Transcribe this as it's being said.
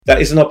That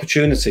is an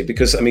opportunity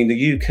because, I mean,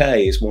 the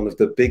UK is one of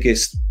the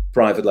biggest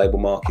private label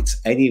markets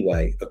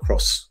anyway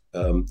across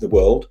the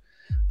world.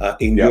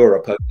 In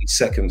Europe, only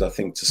second, I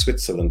think, to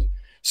Switzerland.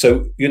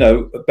 So,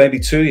 maybe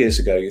 2 years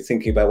ago, you're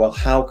thinking about, well,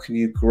 how can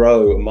you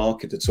grow a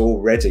market that's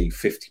already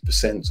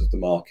 50% of the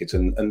market?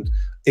 And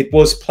it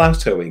was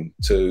plateauing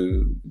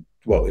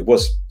it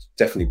was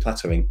definitely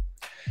plateauing.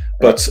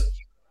 But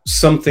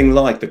something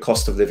like the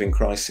cost of living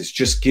crisis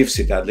just gives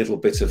it that little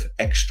bit of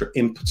extra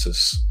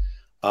impetus,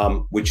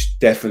 which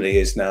definitely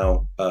is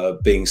now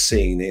being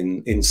seen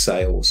in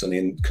sales and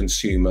in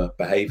consumer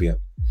behavior.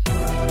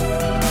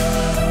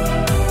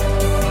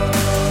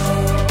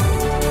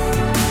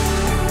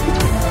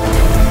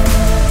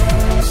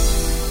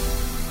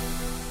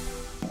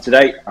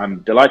 Today,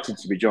 I'm delighted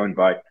to be joined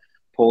by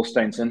Paul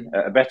Stainton,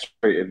 a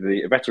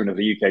veteran of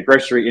the UK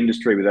grocery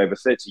industry with over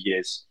 30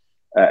 years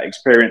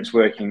experience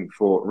working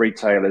for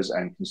retailers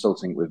and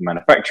consulting with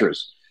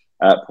manufacturers.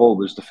 Paul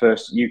was the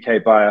first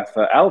UK buyer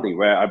for Aldi,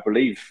 where I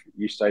believe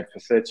you stayed for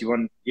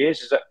 31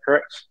 years. Is that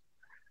correct,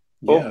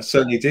 Paul? Yeah, I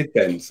certainly did,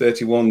 Ben.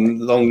 31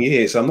 long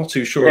years. I'm not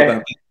too sure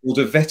about being called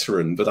a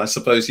veteran, but I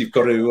suppose you've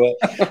got to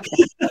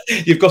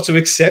you've got to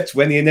accept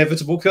when the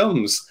inevitable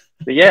comes.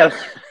 Yeah,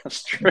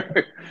 that's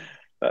true.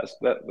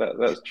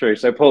 That's true.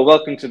 So, Paul,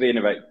 welcome to the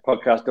Innovate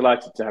Podcast.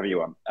 Delighted to have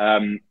you on.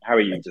 How are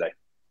you today?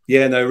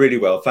 Yeah, no, really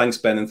well. Thanks,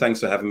 Ben, and thanks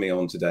for having me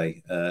on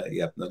today.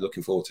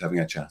 Looking forward to having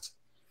a chat.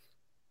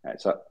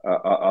 It's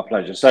our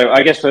pleasure. So,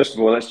 I guess first of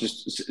all, let's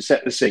just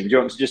set the scene. Do you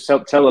want to just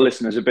tell the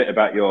listeners a bit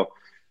about your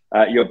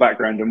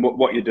background and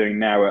what you're doing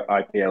now at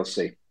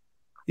IPLC?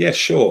 Yeah,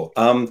 sure.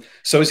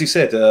 So, as you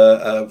said,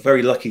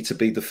 very lucky to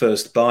be the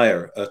first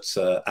buyer at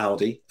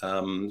Aldi.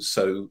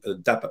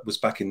 That was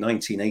back in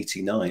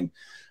 1989.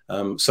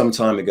 Some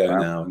time ago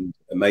now, and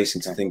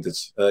amazing to think that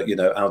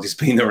Aldi's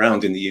been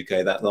around in the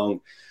UK that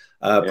long.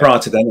 Prior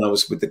to then, I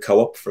was with the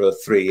co-op for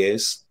 3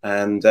 years,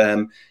 and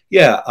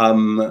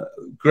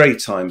great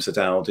times at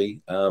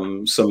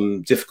Aldi.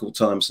 Some difficult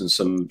times and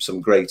some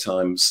great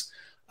times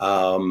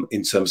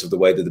in terms of the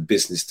way that the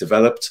business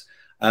developed.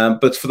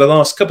 But for the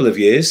last couple of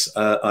years,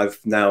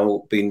 I've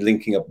now been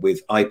linking up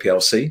with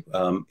IPLC,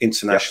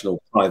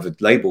 International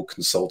Private Label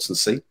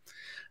Consultancy,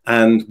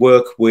 and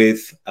work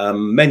with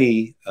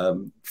many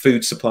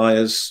food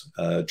suppliers,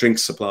 drink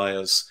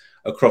suppliers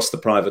across the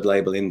private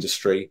label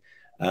industry,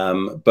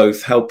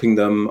 both helping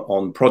them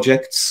on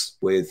projects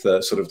with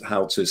sort of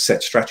how to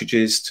set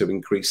strategies to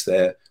increase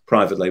their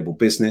private label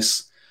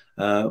business,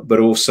 but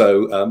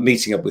also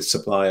meeting up with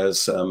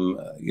suppliers,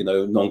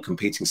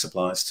 non-competing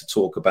suppliers, to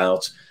talk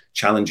about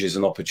challenges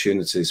and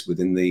opportunities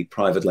within the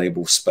private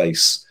label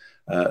space.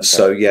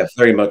 So,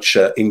 very much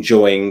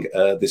enjoying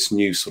this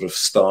new sort of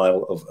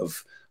style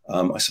of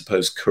I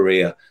suppose,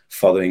 career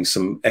following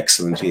some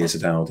excellent years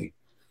at Aldi.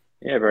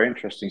 Yeah, very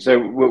interesting. So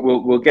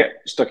we'll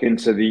get stuck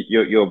into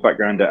your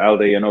background at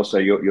Aldi and also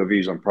your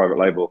views on private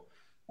label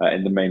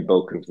in the main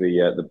bulk of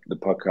the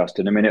podcast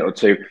in a minute or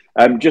two.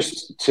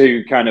 Just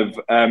to kind of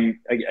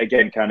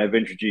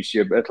introduce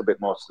you a little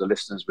bit more to the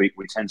listeners, we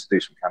tend to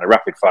do some kind of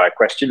rapid fire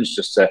questions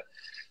just to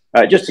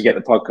get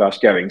the podcast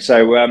going.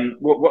 So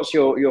what's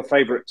your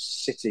favourite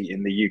city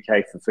in the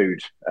UK for food,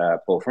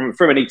 Paul,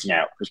 from an eating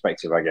out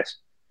perspective, I guess?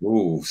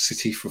 Ooh,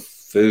 city for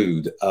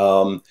food.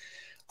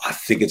 I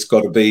think it's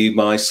got to be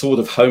my sort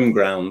of home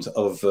ground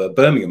of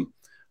Birmingham.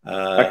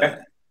 And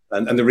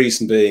the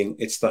reason being,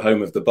 it's the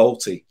home of the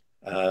Balti.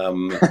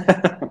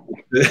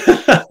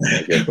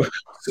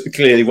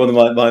 Clearly one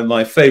of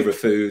my favourite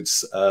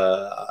foods.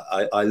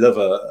 I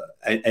love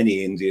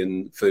any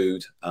Indian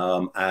food.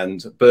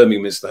 And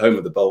Birmingham is the home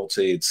of the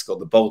Balti. It's got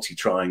the Balti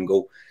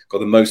Triangle, got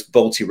the most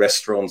Balti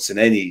restaurants in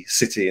any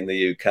city in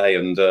the UK.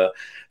 And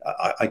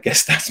I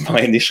guess that's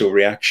my initial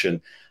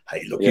reaction.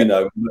 Hey, look,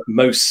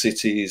 most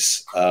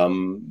cities,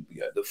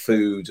 the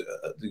food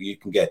that you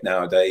can get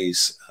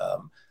nowadays,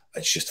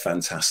 it's just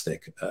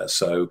fantastic.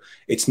 So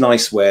it's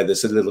nice where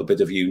there's a little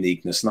bit of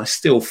uniqueness. And I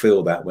still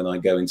feel that when I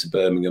go into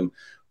Birmingham,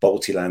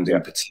 Baltiland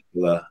in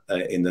particular,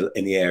 in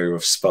the area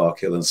of Spark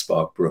Hill and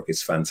Spark Brook,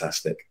 it's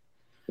fantastic.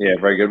 Yeah,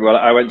 very good. Well,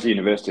 I went to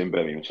university in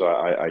Birmingham, so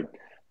I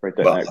don't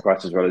know it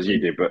quite as well as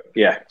you do, but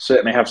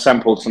certainly have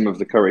sampled some of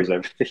the curries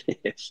over the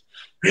years.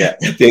 Yeah,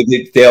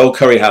 the old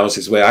curry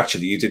houses where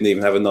actually you didn't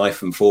even have a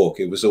knife and fork;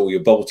 it was all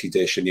your Balti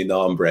dish and your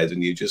naan bread,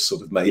 and you just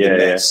sort of made a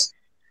mess.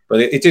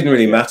 But it didn't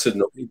really matter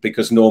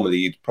because normally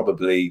you'd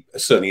probably,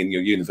 certainly in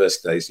your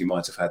university days, you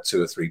might have had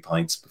 2 or 3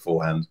 pints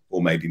beforehand,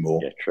 or maybe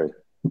more. Yeah, true.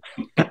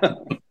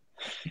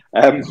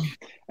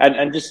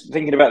 And just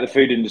thinking about the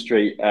food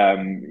industry,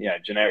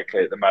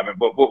 generically at the moment,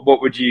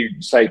 what would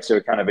you say to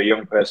a kind of a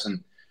young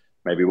person?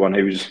 Maybe one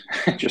who's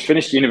just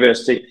finished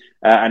university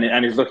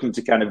and is looking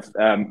to kind of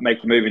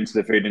make a move into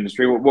the food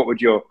industry. What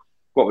would your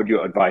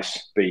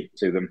advice be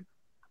to them?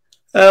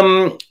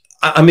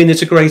 I mean,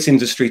 it's a great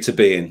industry to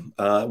be in.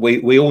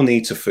 We all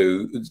need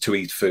to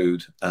eat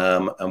food,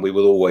 and we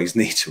will always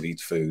need to eat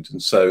food. And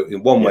so,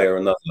 in one way or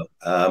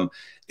another,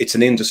 it's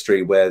an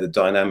industry where the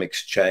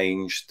dynamics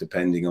change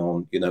depending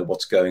on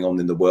what's going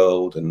on in the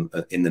world and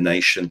in the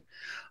nation,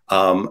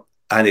 and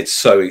it's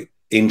so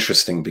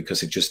interesting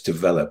because it just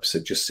develops.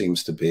 It just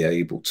seems to be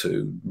able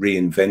to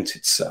reinvent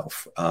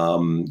itself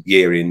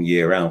year in,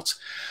 year out.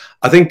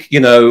 I think,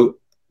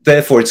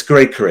 therefore, it's a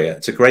great career.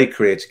 It's a great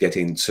career to get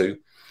into,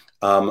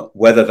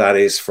 whether that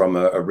is from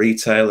a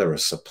retailer, a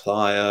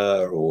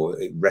supplier, or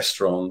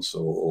restaurants,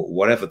 or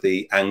whatever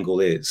the angle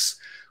is.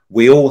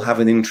 We all have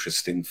an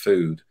interest in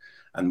food.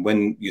 And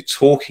when you're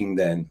talking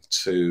then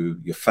to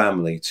your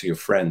family, to your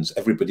friends,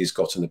 everybody's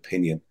got an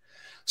opinion.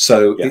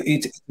 So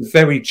it's a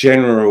very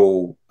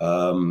general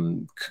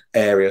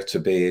area to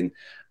be in,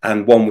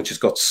 and one which has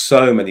got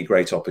so many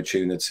great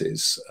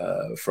opportunities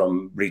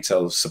from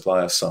retail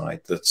supplier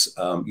side that,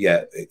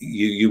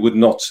 you would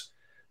not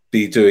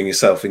be doing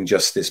yourself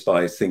injustice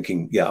by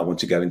thinking, I want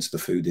to go into the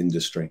food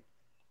industry.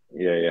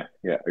 Yeah,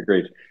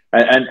 agreed.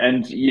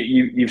 And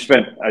you've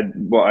spent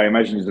what I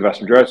imagine is the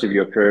vast majority of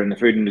your career in the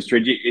food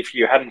industry. If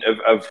you hadn't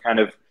have kind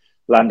of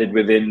landed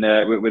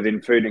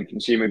within food and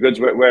consumer goods,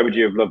 where would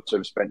you have loved to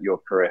have spent your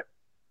career?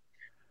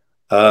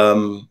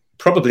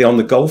 Probably on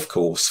the golf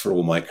course for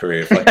all my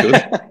career, if I could.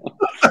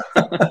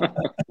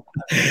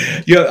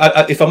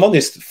 If I'm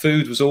honest,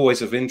 food was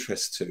always of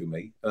interest to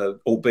me,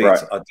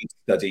 albeit I did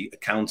study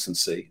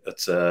accountancy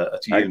at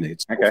uni,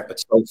 at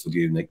Salford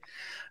Uni.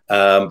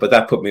 But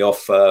that put me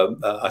off,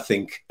 I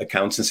think,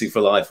 accountancy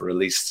for life, or at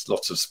least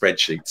lots of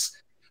spreadsheets.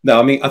 No,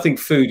 I mean, I think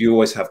food, you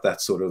always have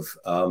that sort of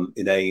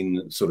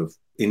inane sort of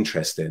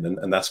interest in,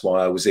 and that's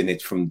why I was in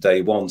it from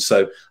day one.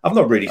 So I've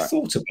not really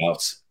thought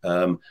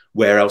about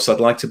where else I'd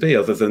like to be,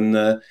 other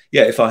than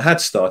if I had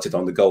started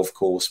on the golf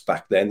course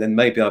back then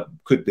maybe I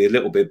could be a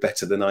little bit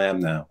better than I am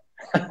now.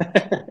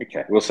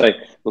 Okay, we'll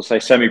say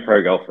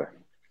semi-pro golfer.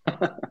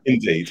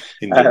 Indeed.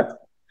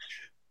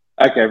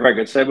 Okay, very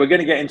good. So we're going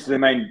to get into the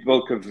main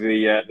bulk of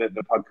the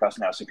podcast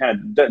now. So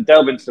kind of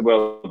delve into the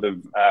world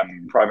of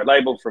private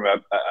label from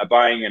a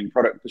buying and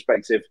product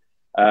perspective.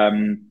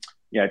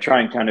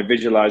 Try and kind of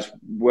visualize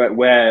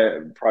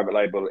where private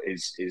label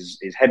is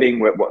heading,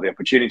 what the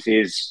opportunity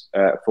is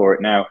for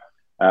it now,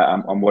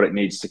 and what it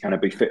needs to kind of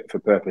be fit for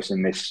purpose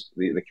in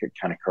the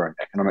kind of current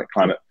economic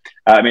climate.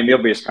 I mean, the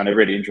obvious kind of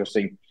really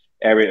interesting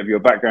area of your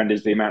background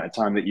is the amount of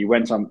time that you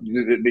went on,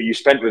 that you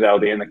spent with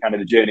Aldi, and the kind of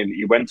the journey that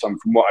you went on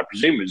from what I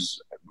presume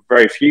was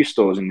very few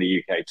stores in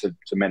the UK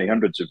to many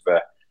hundreds of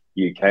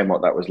UK, and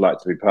what that was like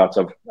to be part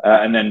of.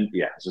 And then,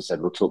 as I said,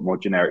 we'll talk more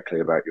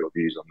generically about your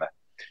views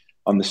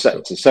on the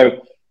sector.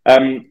 So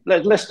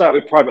let's start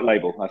with private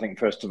label, I think,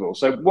 first of all.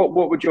 So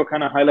what would your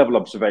kind of high level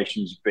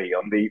observations be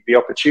on the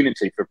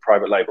opportunity for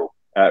private label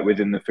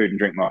within the food and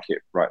drink market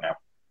right now?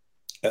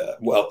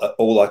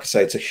 All I can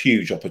say, it's a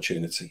huge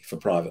opportunity for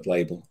private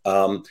label.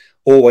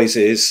 Always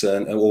is,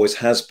 and always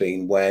has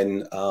been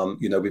when,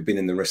 we've been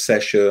in the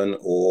recession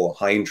or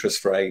high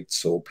interest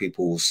rates, or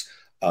people's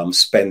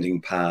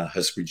spending power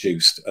has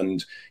reduced.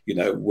 And,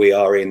 we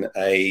are in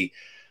a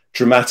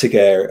dramatic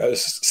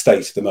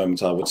state at the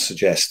moment, I would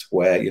suggest,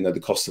 where, the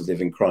cost of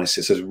living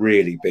crisis has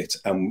really bit,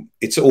 and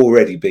it's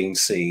already being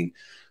seen,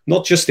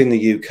 not just in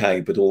the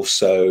UK, but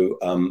also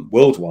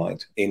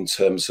worldwide, in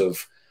terms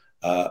of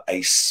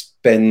a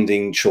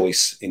spending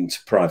choice into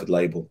private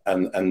label,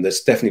 and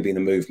there's definitely been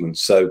a movement.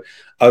 So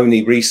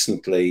only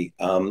recently,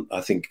 I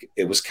think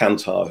it was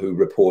Kantar who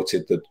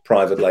reported that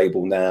private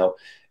label now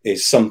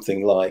is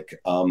something like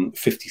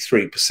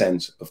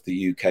 53% of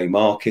the UK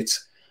market.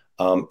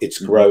 It's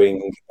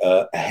growing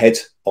ahead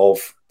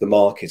of the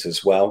market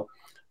as well,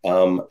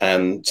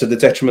 and to the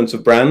detriment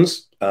of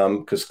brands,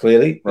 because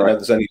clearly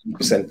there's only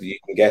 2% that you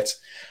can get.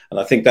 And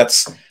I think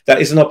that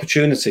is an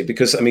opportunity,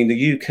 because, I mean,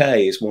 the UK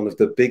is one of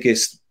the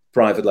biggest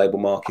private label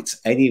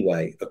markets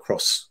anyway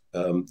across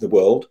the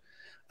world.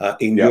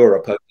 In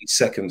Europe, only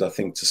second, I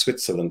think, to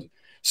Switzerland.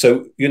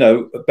 So,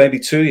 maybe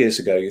 2 years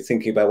ago, you're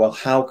thinking about, well,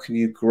 how can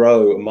you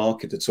grow a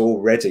market that's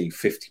already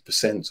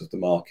 50% of the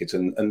market?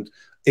 And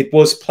it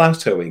was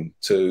plateauing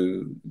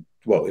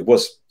it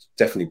was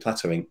definitely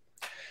plateauing.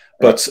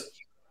 But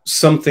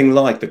something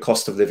like the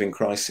cost of living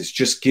crisis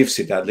just gives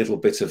it that little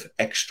bit of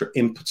extra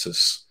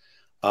impetus,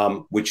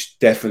 which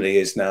definitely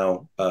is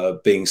now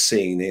being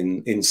seen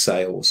in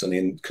sales and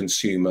in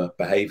consumer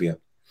behavior.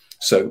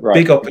 So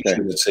big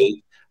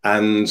opportunity.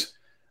 And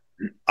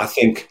I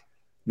think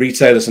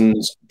retailers and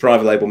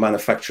private label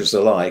manufacturers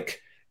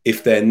alike,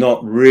 if they're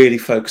not really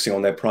focusing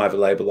on their private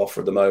label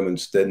offer at the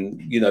moment, then,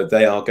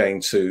 they are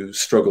going to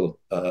struggle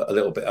a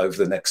little bit over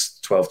the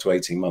next 12 to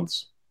 18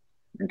 months.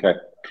 Okay.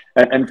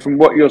 And from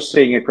what you're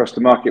seeing across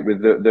the market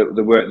with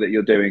the work that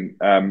you're doing,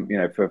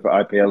 for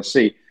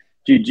IPLC,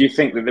 do you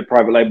think that the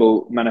private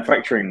label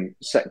manufacturing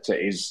sector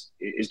is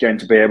going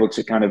to be able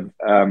to kind of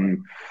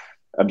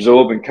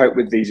absorb and cope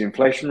with these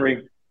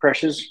inflationary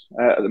pressures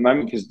at the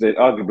moment? Because they're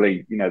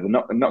arguably, they're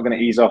not going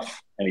to ease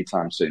off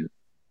anytime soon.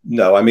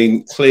 No, I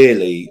mean,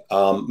 clearly,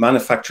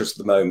 manufacturers at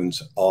the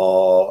moment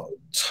are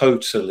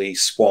totally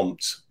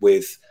swamped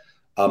with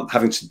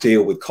having to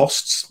deal with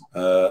costs.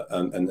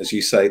 And as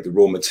you say, the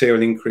raw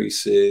material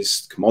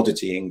increases,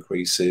 commodity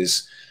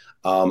increases,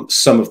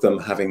 some of them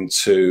having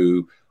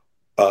to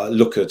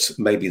look at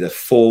maybe the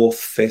fourth,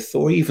 fifth,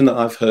 or even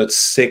I've heard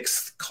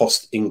sixth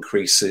cost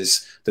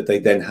increases that they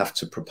then have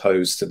to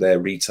propose to their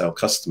retail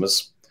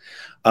customers.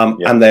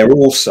 And they're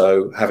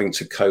also having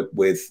to cope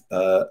with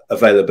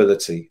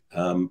availability.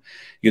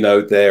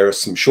 There are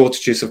some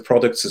shortages of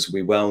products, as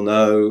we well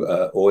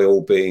know,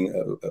 oil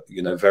being,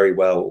 very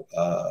well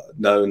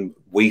known.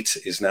 Wheat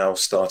is now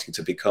starting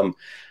to become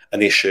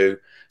an issue.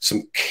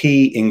 Some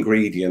key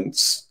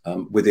ingredients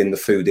within the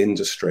food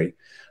industry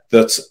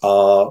that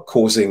are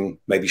causing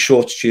maybe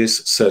shortages,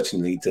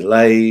 certainly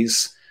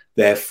delays,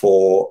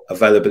 therefore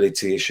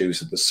availability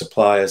issues at the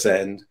supplier's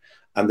end.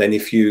 And then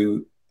if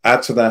you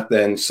add to that,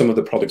 then some of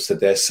the products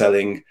that they're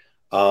selling,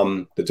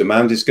 the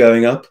demand is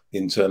going up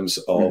in terms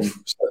of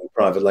certain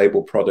private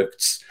label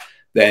products.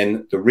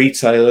 Then the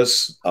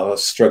retailers are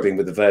struggling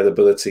with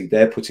availability.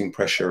 They're putting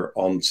pressure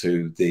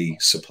onto the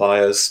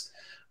suppliers.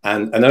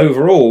 And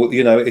overall,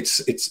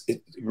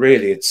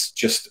 it's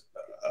just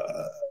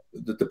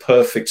the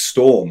perfect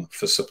storm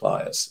for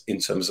suppliers in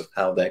terms of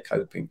how they're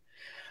coping.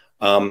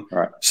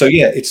 Right. So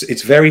yeah,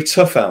 it's very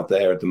tough out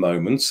there at the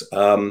moment.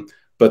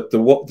 But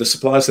the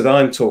suppliers that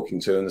I'm talking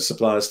to, and the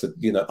suppliers that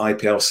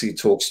IPLC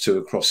talks to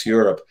across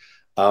Europe,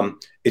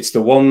 it's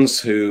the ones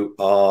who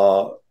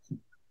are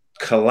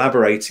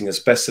collaborating as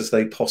best as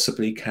they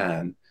possibly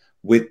can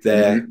with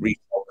their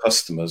retail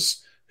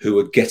customers who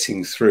are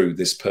getting through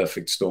this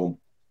perfect storm.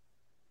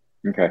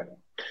 Okay.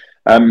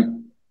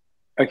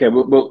 Okay.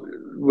 Well,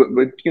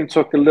 we're going to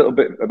talk a little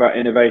bit about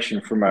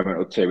innovation for a moment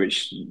or two,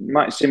 which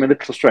might seem a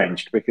little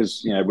strange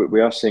because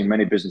we are seeing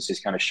many businesses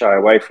kind of shy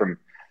away from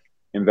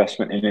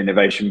investment in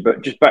innovation.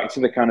 But just back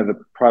to the kind of the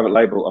private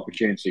label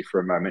opportunity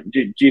for a moment.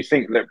 Do you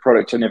think that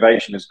product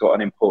innovation has got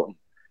an important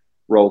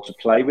role to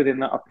play within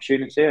that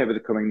opportunity over the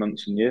coming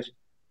months and years?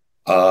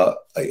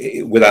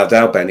 Without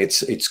doubt, Ben,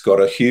 it's got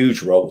a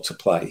huge role to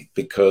play,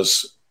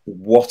 because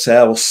what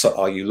else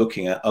are you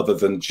looking at other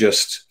than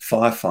just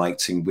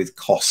firefighting with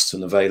cost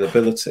and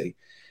availability?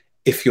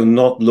 If you're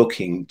not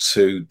looking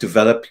to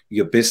develop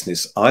your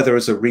business either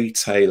as a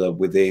retailer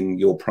within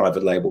your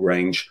private label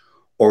range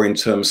or in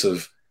terms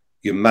of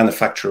your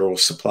manufacturer or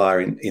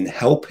supplier in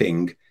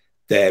helping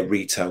their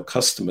retail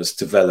customers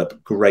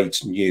develop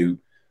great new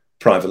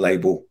private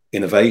label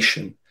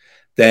innovation,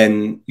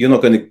 then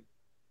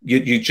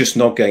you're just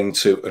not going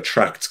to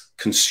attract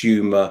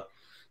consumer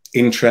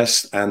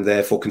interest and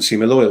therefore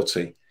consumer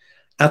loyalty.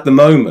 At the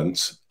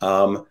moment,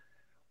 one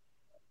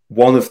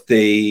of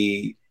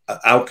the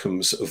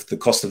outcomes of the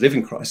cost of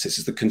living crisis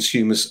is that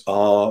consumers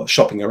are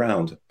shopping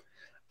around.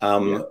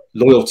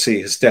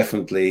 Loyalty has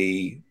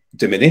definitely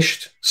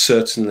diminished,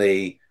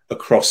 certainly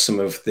across some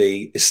of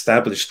the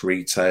established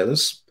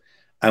retailers.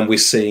 And we're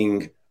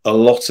seeing a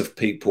lot of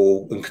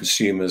people and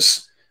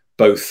consumers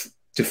both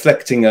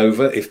deflecting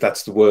over, if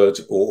that's the word,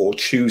 or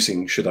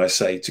choosing, should I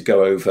say, to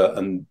go over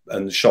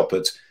and shop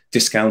at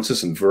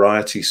discounters and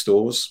variety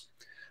stores,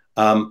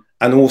 and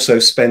also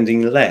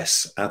spending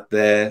less at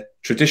their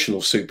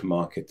traditional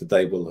supermarket that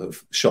they will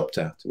have shopped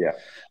at. Yeah.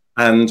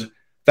 And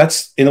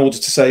that's in order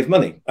to save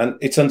money. And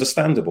it's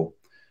understandable.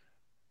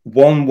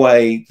 One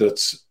way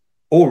that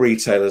all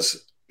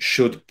retailers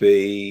should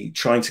be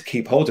trying to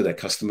keep hold of their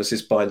customers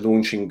is by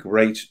launching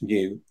great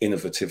new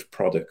innovative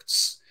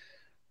products,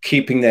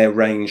 keeping their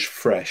range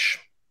fresh.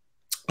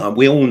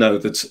 We all know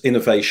that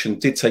innovation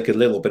did take a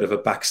little bit of a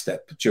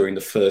backstep during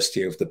the first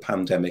year of the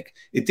pandemic.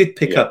 It did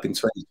pick up in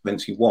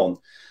 2021.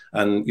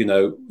 And,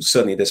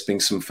 certainly there's been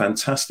some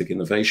fantastic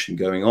innovation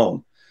going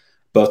on.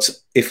 But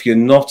if you're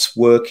not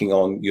working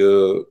on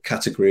your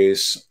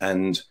categories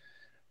and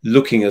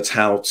looking at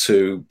how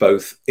to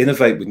both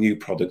innovate with new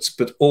products,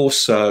 but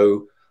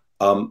also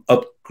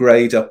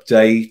upgrade,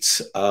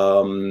 update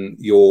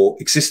your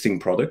existing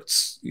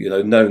products,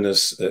 known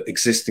as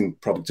existing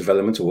product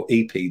development, or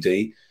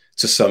EPD,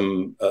 to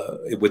some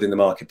within the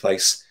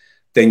marketplace,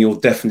 then you're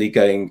definitely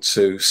going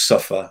to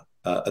suffer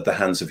at the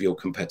hands of your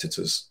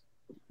competitors.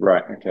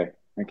 Right. Okay.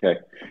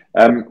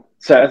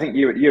 So I think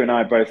you and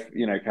I both,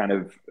 in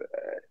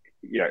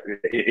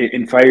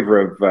favour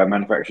of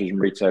manufacturers and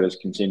retailers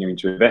continuing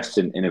to invest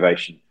in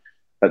innovation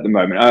at the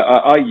moment.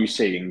 Are you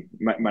seeing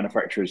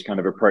manufacturers kind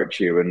of approach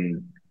you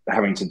and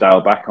having to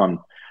dial back on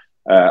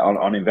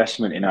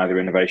investment in either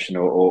innovation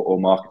or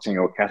marketing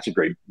or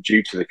category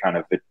due to the kind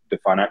of the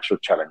financial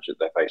challenge that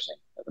they're facing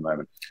at the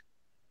moment?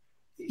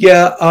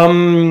 Yeah,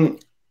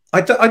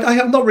 I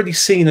have not really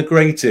seen a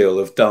great deal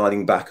of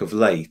dialing back of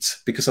late,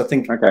 because I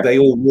think they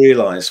all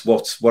realise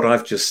what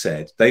I've just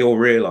said. They all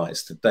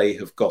realise that they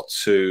have got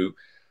to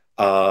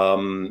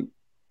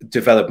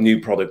develop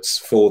new products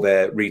for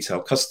their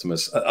retail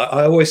customers.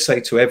 I always say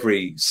to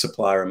every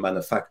supplier and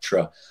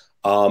manufacturer,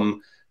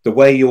 the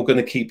way you're going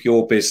to keep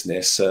your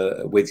business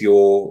with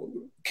your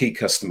key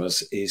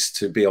customers is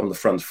to be on the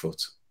front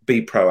foot,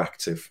 be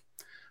proactive.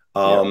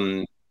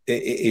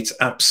 It's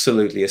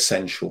absolutely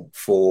essential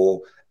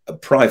for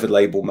private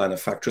label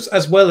manufacturers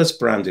as well as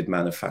branded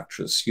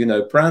manufacturers.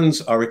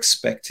 Brands are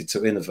expected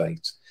to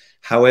innovate.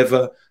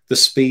 However, the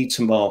speed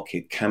to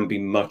market can be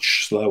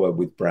much slower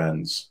with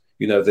brands.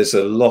 There's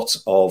a lot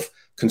of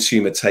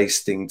consumer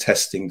tasting,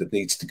 testing that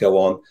needs to go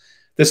on.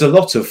 There's a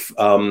lot of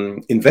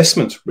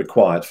investment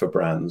required for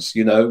brands.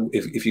 You know,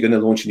 if you're going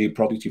to launch a new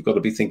product, you've got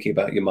to be thinking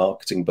about your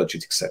marketing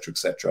budget, et cetera, et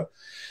cetera.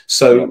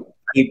 So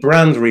a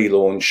brand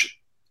relaunch,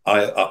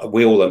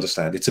 we all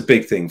understand it's a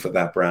big thing for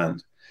that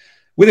brand.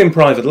 Within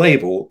private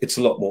label, it's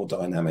a lot more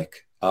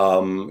dynamic.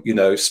 You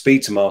know,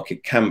 speed to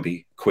market can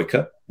be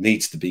quicker,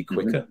 needs to be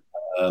quicker,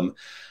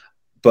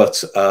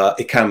 but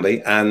it can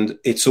be, and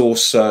it's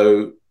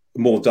also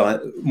more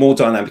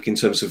dynamic in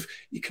terms of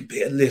you can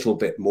be a little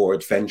bit more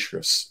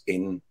adventurous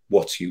in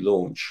what you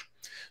launch.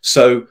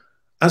 So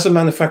as a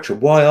manufacturer,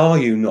 why are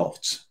you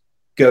not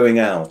going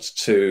out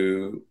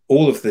to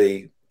all of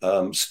the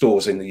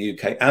stores in the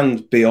UK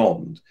and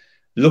beyond,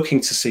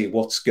 looking to see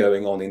what's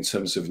going on in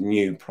terms of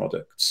new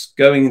products,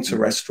 going into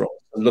restaurants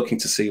and looking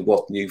to see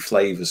what new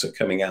flavors are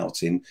coming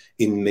out in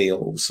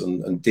meals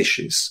and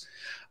dishes,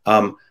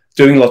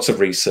 doing lots of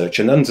research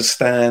and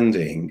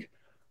understanding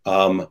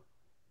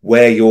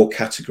where your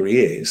category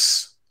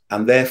is,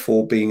 and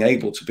therefore being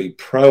able to be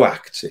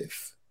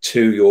proactive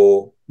to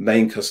your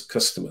main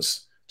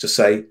customers to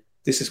say,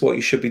 this is what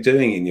you should be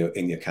doing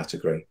in your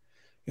category.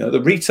 You know,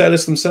 the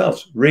retailers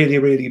themselves, really,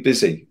 really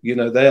busy. You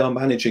know, they are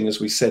managing,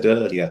 as we said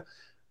earlier,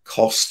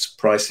 cost,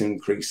 price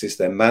increases.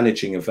 They're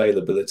managing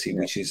availability,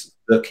 which is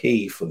the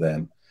key for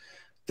them.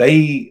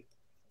 They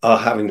are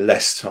having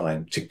less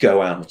time to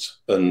go out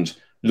and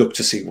look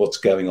to see what's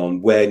going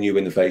on, where new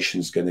innovation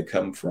is going to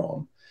come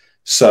from.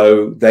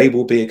 So they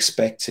will be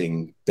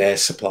expecting their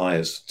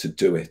suppliers to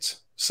do it.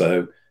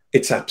 So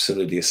it's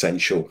absolutely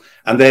essential.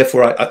 And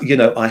therefore,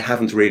 I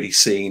haven't really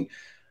seen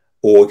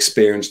or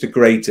experienced a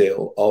great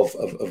deal of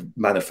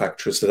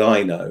manufacturers that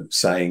I know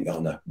saying, oh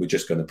no, we're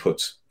just going to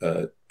put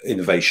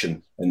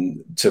innovation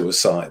to the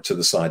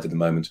side at the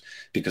moment,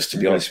 because to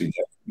be honest with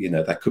you,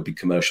 that could be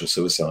commercial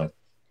suicide.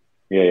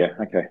 Yeah.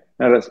 Okay.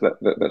 No, that's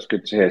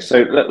good to hear.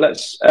 So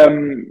let's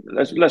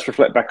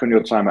reflect back on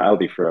your time at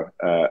Aldi for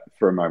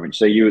a moment.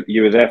 So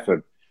you were there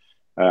for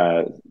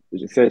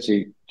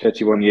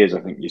 31 years, I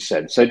think you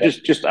said. So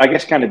just I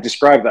guess kind of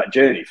describe that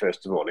journey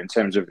first of all, in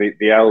terms of the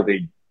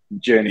Aldi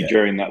journey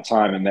during that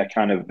time and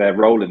their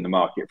role in the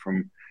market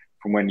from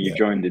when you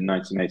joined in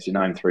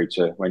 1989 through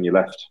to when you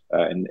left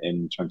in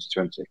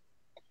 2020.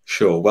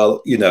 Sure.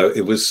 Well,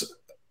 it was,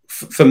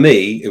 for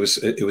me, it was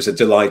a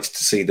delight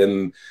to see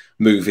them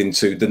move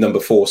into the number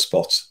 4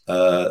 spot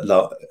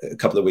a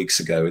couple of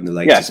weeks ago in the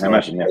latest. Yeah, I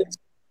imagine. Yeah.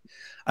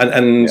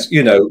 And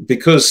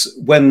because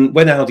when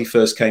Aldi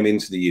first came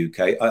into the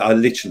UK, I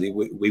literally,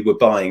 we were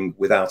buying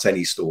without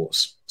any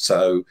stores.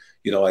 So,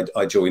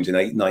 I joined in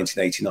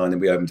 1989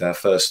 and we opened our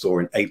first store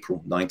in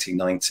April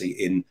 1990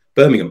 in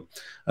Birmingham,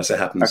 as it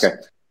happens. Okay.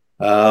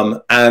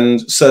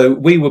 And so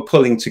we were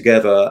pulling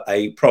together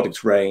a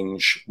product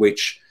range,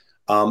 which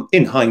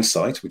in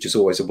hindsight, which is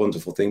always a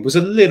wonderful thing, was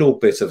a little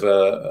bit of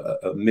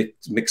a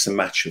mix and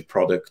match of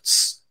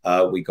products.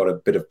 We got a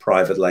bit of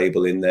private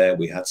label in there.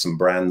 We had some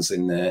brands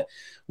in there.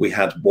 We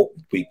had what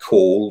we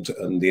called,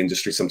 and the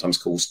industry sometimes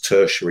calls,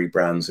 tertiary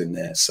brands in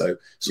there. So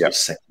sort of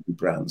secondary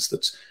brands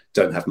that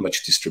don't have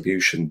much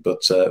distribution,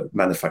 but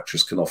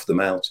manufacturers can offer them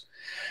out.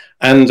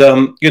 And,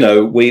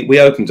 we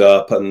opened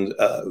up, and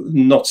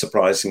not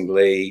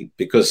surprisingly,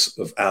 because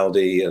of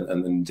Aldi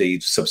and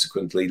indeed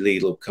subsequently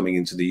Lidl coming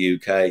into the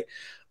UK,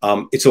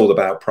 it's all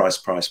about price.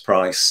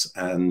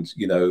 And,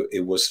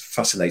 it was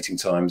fascinating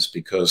times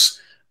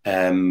because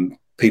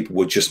people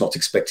were just not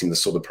expecting the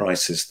sort of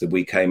prices that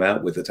we came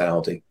out with at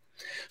Aldi.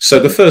 So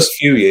the first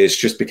few years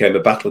just became a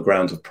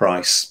battleground of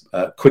price.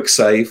 Quick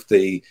Save,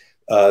 the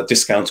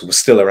discounter, was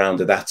still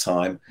around at that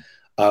time.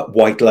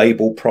 White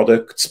label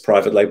products,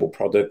 private label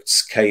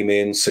products came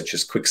in, such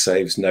as Quick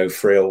Save's No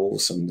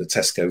Frills and the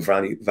Tesco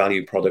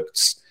value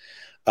products,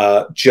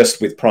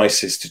 just with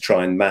prices to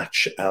try and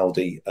match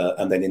Aldi.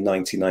 And then in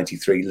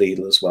 1993,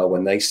 Lidl as well,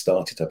 when they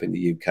started up in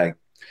the UK.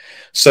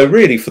 So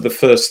really, for the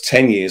first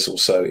 10 years or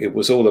so, it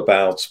was all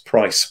about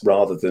price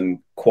rather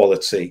than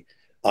quality.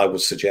 I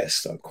would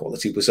suggest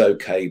quality was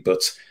okay,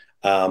 but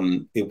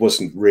it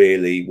wasn't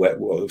really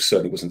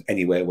certainly wasn't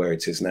anywhere where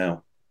it is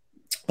now.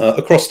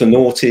 Across the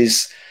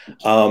noughties,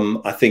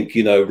 I think,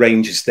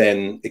 ranges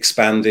then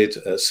expanded.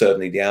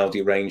 Certainly the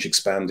Aldi range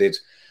expanded.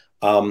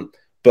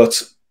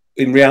 But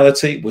in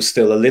reality, it was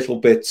still a little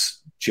bit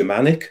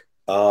Germanic,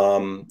 a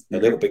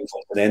little bit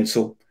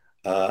continental,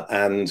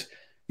 and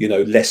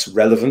less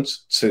relevant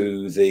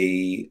to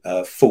the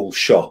full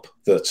shop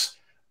that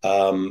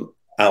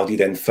Aldi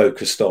then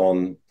focused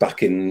on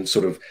back in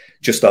sort of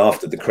just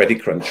after the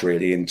credit crunch,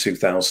 really, in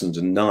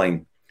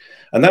 2009.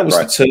 And that was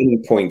the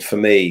turning point for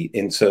me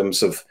in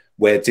terms of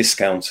where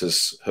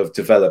discounters have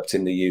developed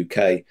in the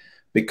UK,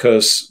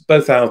 because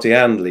both Aldi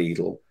and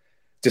Lidl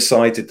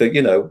decided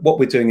that, what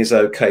we're doing is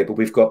okay, but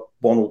we've got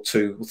 1 or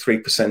 2 or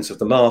 3% of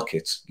the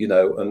market,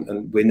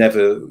 and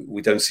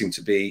we don't seem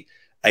to be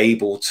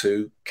able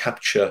to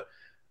capture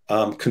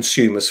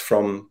consumers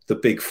from the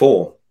big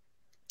 4.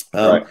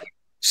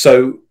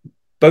 So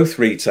both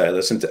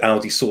retailers, and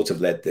Aldi sort of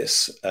led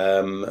this,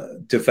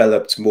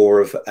 developed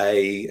more of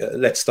a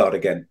let's start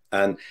again,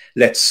 and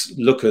let's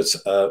look at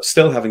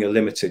still having a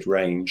limited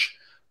range,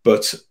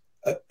 but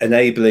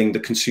enabling the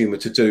consumer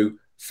to do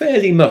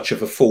fairly much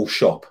of a full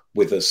shop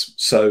with us.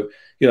 So,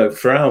 you know,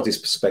 for Aldi's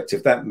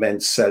perspective, that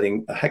meant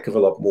selling a heck of a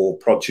lot more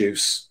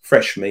produce,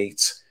 fresh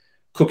meat,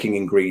 cooking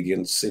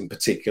ingredients in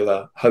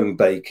particular, home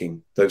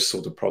baking, those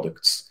sort of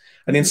products.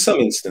 And in some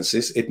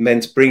instances, it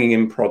meant bringing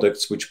in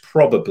products which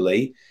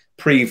probably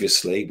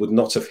previously would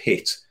not have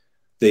hit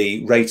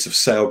the rates of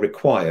sale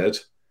required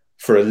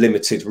for a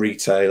limited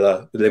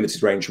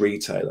range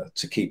retailer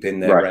to keep in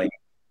their range.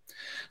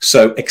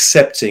 So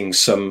accepting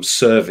some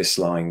service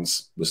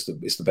lines is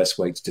the best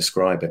way to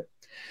describe it.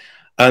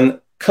 And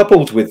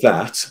coupled with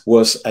that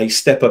was a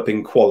step up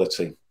in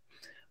quality.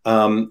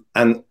 And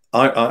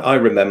I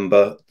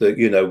remember that,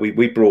 you know,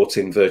 we brought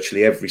in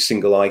virtually every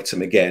single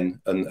item again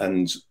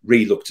and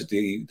re-looked at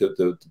the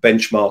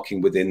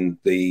benchmarking within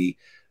the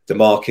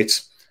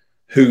market.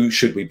 Who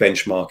should we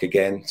benchmark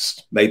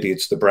against? Maybe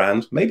it's the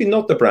brand, maybe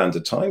not the brand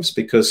at times,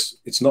 because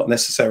it's not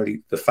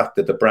necessarily the fact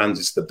that the brand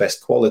is the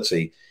best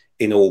quality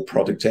in all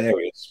product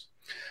areas.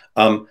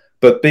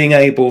 But being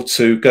able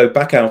to go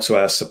back out to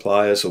our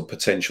suppliers or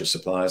potential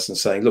suppliers and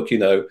saying, look, you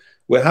know,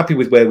 we're happy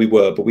with where we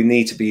were, but we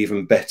need to be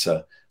even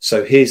better.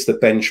 So here's the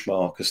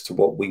benchmark as to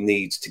what we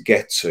need to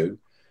get to.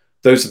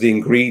 Those are the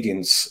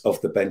ingredients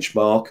of the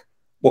benchmark.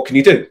 What can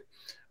you do?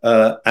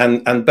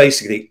 And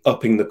basically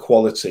upping the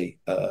quality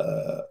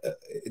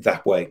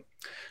that way.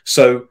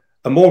 So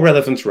a more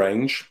relevant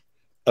range,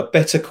 a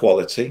better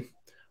quality,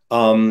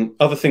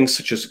 other things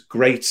such as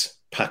great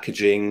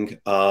packaging,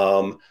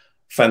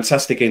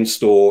 fantastic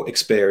in-store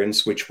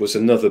experience, which was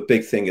another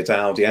big thing at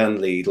Aldi and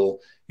Lidl.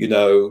 You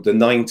know, the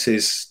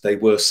 90s, they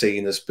were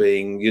seen as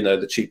being, you know,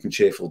 the cheap and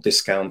cheerful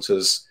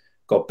discounters,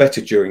 got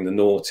better during the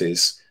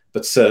noughties,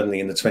 but certainly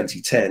in the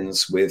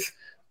 2010s with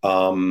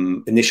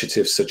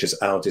initiatives such as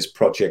Aldi's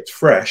Project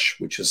Fresh,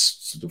 which has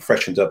sort of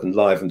freshened up and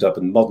livened up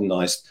and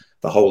modernized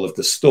the whole of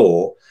the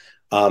store.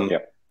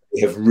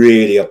 They have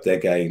really upped their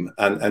game.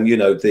 And, you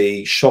know,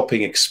 the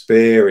shopping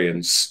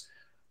experience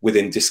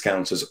within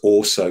discounters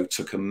also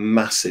took a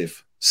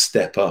massive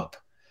step up.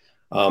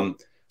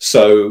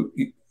 So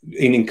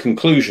in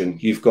conclusion,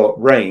 you've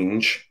got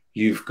range,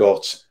 you've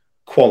got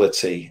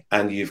quality,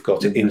 and you've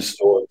got an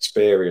in-store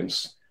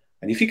experience.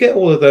 And if you get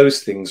all of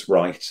those things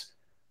right,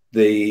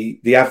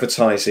 the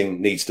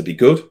advertising needs to be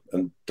good.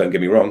 And don't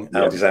get me wrong,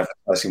 Aldi's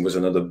advertising was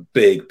another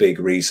big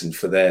reason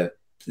for their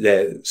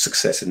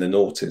success in the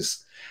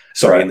noughties,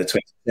 in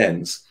the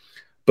 2010s.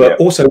 But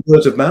also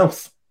word of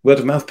mouth.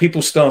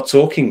 People start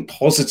talking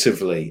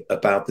positively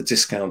about the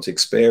discount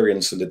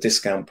experience and the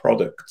discount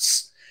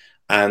products.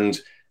 And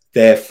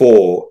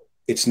therefore,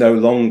 it's no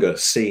longer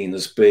seen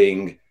as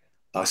being,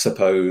 I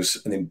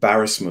suppose, an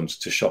embarrassment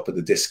to shop at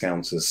the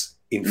discounters.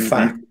 In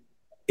fact,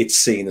 it's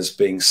seen as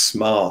being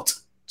smart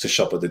to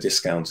shop at the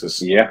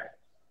discounters.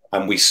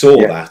 And we saw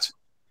that.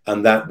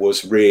 And that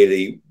was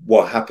really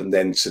what happened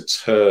then to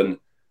turn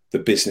the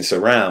business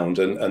around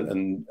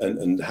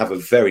and have a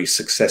very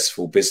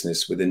successful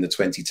business within the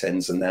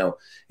 2010s and now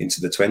into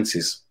the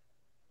 20s.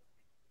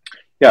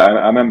 Yeah,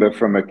 I remember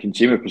from a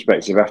consumer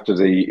perspective, after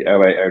the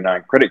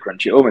 08-09 credit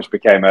crunch, it almost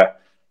became a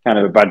kind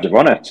of a badge of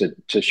honor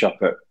to shop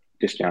at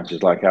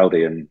discounters like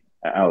Aldi and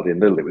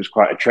Lidl. It was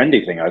quite a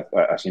trendy thing.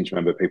 I seem to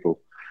remember people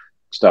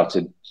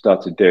started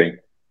doing.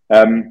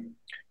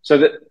 So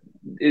that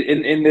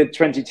in the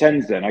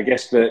 2010s, then I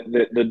guess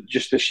the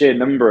just the sheer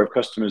number of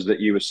customers that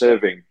you were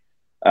serving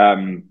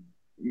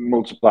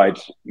multiplied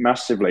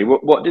massively.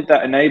 What did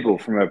that enable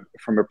from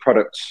a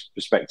product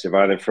perspective,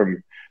 either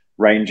from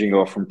ranging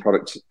or from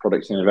product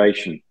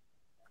innovation?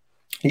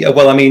 Yeah,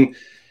 well, I mean,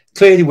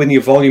 clearly when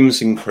your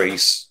volumes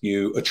increase,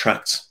 you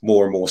attract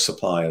more and more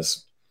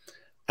suppliers.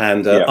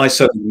 And I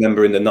certainly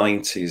remember in the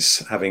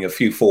 90s having a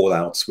few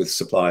fallouts with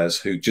suppliers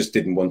who just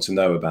didn't want to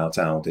know about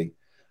Aldi.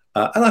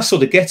 And I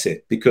sort of get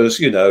it because,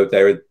 you know,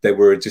 they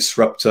were a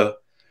disruptor.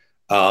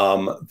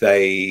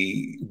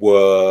 They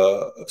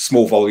were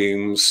small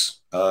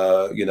volumes,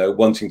 you know,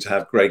 wanting to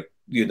have great,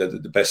 you know,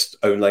 the best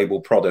own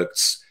label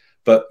products.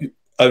 But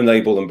own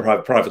label and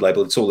private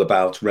label, it's all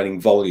about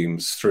running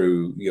volumes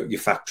through your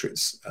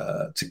factories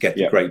to get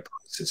the great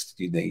prices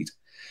that you need.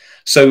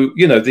 So,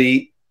 you know,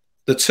 the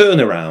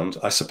turnaround,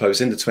 I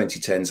suppose, in the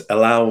 2010s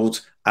allowed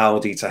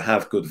Aldi to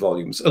have good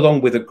volumes, along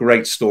with a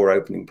great store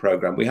opening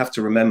program. We have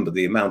to remember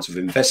the amount of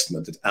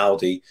investment that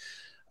Aldi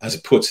has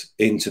put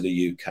into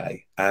the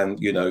UK, and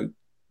you know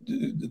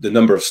the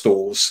number of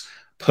stores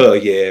per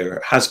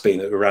year has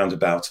been around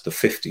about the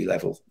 50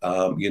 level.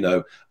 You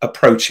know,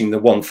 approaching the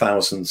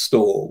 1,000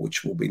 store,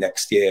 which will be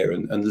next year,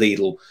 and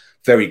Lidl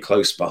very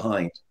close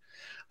behind.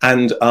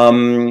 And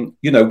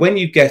you know, when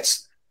you get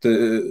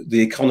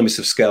the economies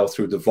of scale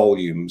through the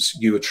volumes,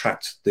 you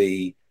attract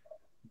the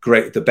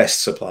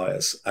best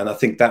suppliers. And I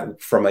think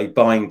that from a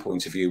buying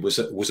point of view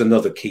was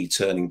another key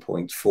turning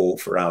point for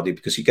Aldi,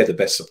 because you get the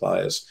best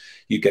suppliers,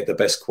 you get the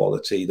best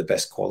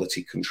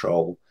quality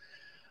control.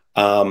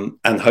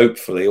 and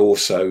hopefully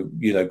also,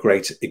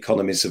 great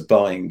economies of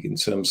buying in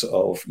terms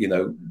of,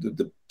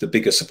 the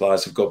bigger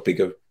suppliers have got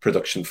bigger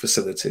production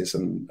facilities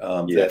and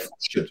therefore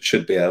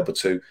should be able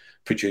to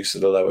produce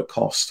at a lower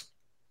cost.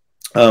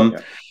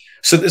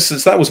 So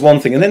that was one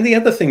thing. And then the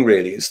other thing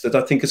really is that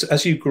I think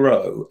as you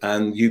grow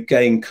and you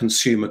gain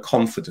consumer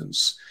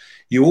confidence,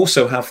 you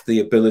also have the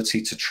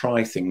ability to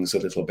try things a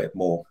little bit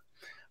more.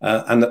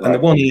 And the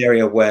one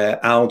area where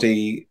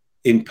Aldi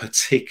in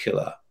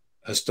particular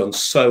has done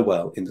so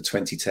well in the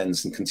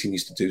 2010s and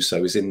continues to do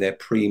so is in their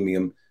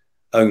premium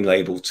own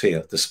label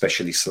tier, the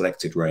specially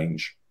selected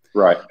range.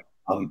 Right.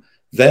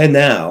 They're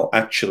now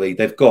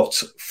they've got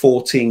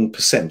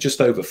 14%,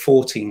 just over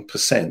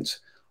 14%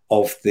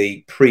 of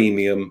the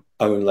premium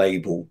own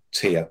label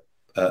tier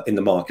in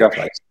the marketplace.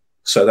 Gosh.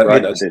 So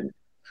that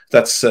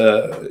that's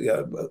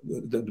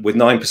with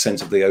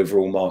 9% of the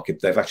overall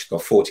market, they've actually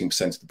got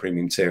 14% of the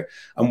premium tier.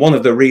 And one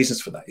of the reasons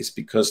for that is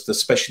because the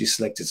specially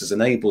selected has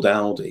enabled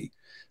Aldi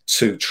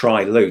to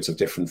try loads of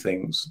different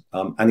things,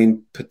 and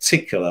in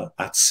particular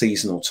at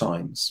seasonal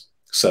times.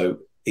 So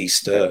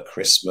Easter,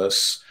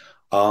 Christmas,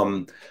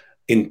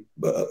 in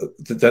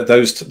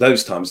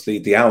those times,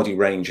 the Aldi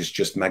range is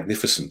just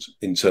magnificent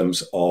in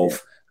terms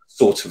of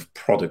sort of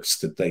products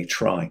that they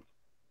try.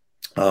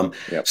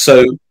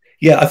 So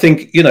I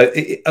think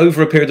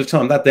over a period of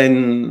time that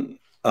then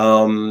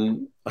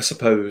I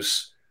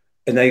suppose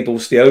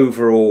enables the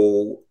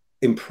overall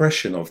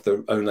impression of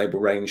the own label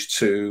range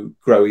to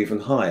grow even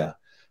higher.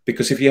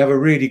 Because if you have a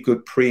really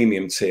good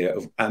premium tier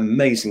of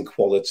amazing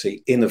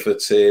quality,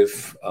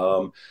 innovative,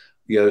 sort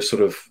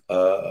of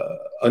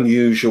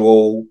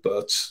unusual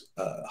but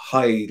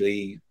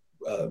highly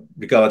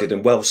regarded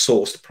and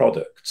well-sourced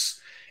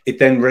products, it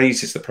then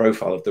raises the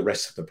profile of the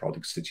rest of the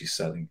products that you're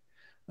selling.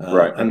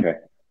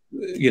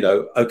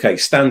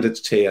 Standard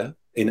tier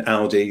in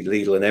Aldi,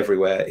 Lidl and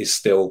everywhere is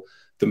still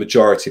the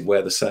majority of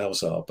where the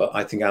sales are. But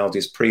I think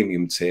Aldi's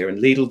premium tier, and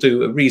Lidl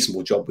do a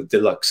reasonable job with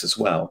Deluxe as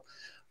well.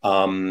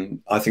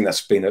 I think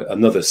that's been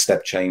another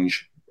step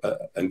change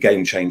and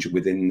game changer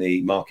within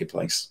the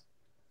marketplace.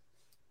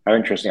 How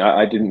interesting!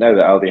 I didn't know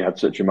that Aldi had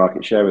such a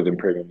market share within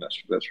premium.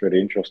 That's really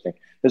interesting.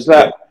 Has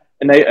that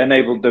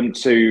enabled them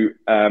to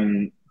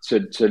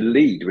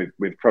lead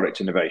with product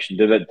innovation?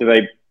 Do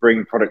they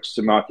bring products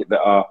to market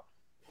that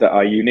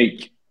are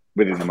unique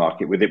within the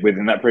market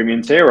within that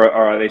premium tier, or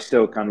are they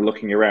still kind of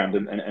looking around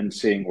and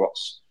seeing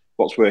what's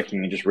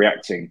working and just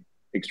reacting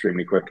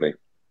extremely quickly?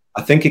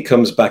 I think it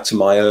comes back to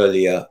my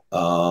earlier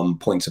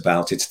point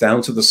about it's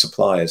down to the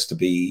suppliers to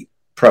be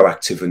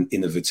proactive and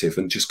innovative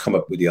and just come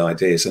up with the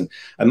ideas. And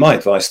my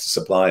advice to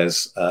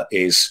suppliers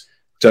is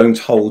don't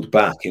hold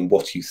back in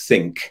what you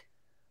think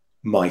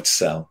might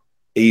sell,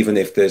 even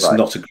if there's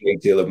not a great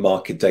deal of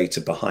market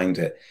data behind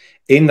it.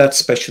 In that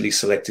specially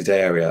selected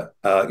area,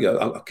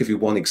 I'll give you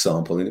one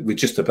example. And we're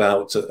just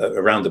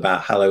around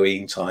about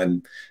Halloween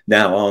time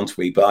now, aren't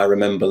we? But I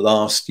remember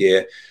last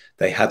year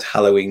they had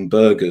Halloween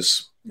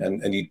burgers.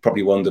 And you'd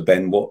probably wonder,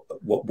 Ben,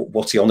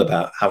 what's he on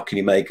about? How can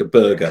you make a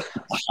burger,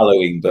 a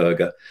Halloween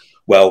burger?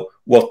 Well,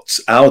 what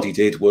Aldi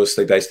did was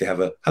they basically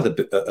had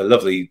a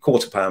lovely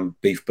quarter-pound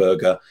beef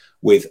burger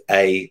with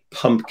a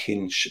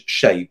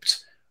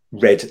pumpkin-shaped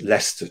red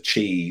Leicester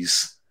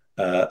cheese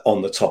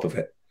on the top of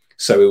it.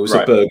 So it was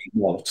a burger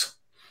knot.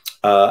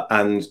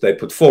 And they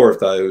put 4 of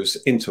those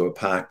into a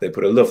pack. They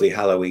put a lovely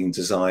Halloween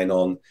design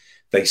on.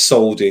 They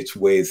sold it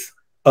with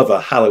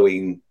other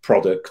Halloween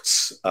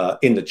products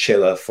in the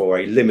chiller for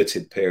a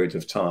limited period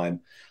of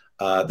time.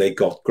 They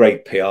got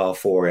great PR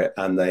for it,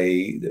 and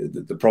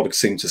the product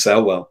seemed to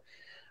sell well.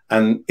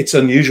 And it's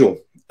unusual.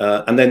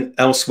 And then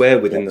elsewhere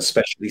within the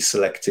specially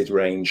selected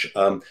range,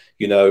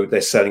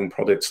 they're selling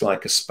products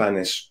like a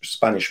Spanish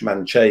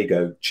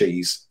Manchego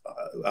cheese.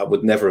 I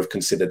would never have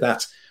considered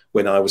that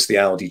when I was the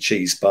Aldi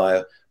cheese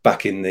buyer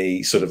back in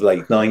the sort of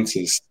late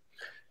 90s.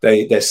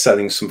 They're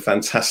selling some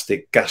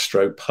fantastic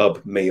gastro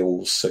pub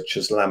meals such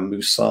as lamb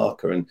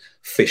moussaka and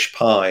fish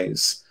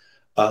pies,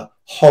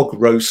 hog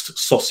roast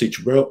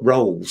sausage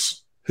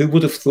rolls. Who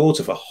would have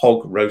thought of a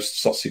hog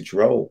roast sausage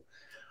roll?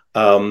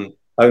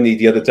 Only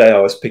the other day I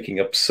was picking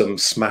up some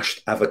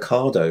smashed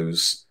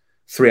avocados,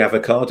 3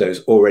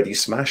 avocados already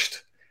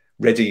smashed,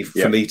 ready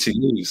for me to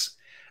use.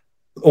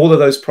 All of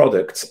those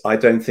products, I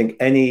don't think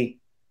any,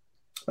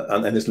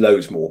 and there's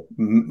loads more,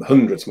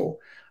 hundreds more,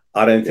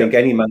 I don't think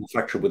any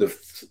manufacturer would have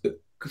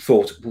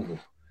thought,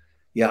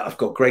 I've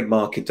got great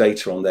market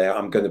data on there.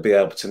 I'm going to be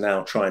able to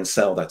now try and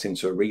sell that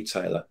into a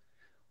retailer.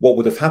 What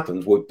would have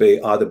happened would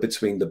be either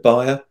between the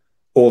buyer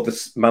or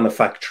the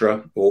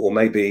manufacturer, or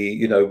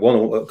maybe, one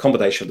or a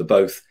combination of the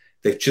both.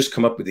 They've just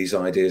come up with these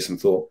ideas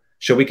and thought,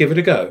 shall we give it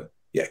a go?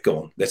 Yeah, go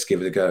on, let's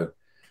give it a go.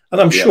 And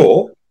I'm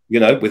sure,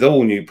 with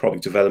all new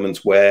product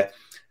developments where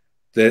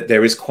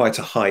there is quite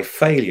a high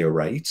failure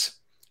rate,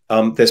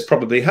 there's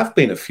probably have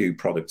been a few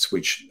products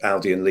which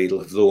Aldi and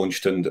Lidl have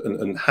launched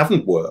and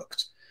haven't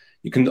worked.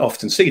 You can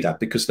often see that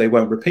because they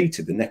won't repeat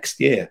it the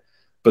next year.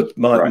 But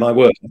my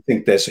word, I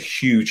think there's a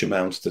huge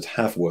amount that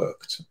have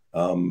worked.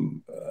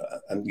 And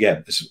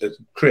yeah, it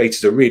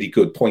created a really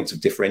good point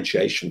of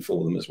differentiation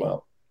for them as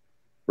well.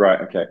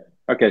 Right.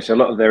 Okay. So a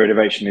lot of their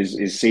innovation is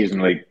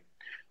seasonally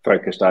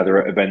focused,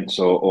 either at events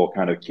or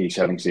kind of key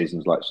selling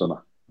seasons like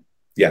summer.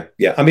 Yeah.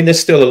 I mean, there's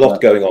still a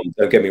lot going on,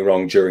 don't get me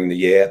wrong, during the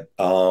year.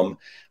 And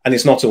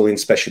it's not all in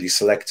specially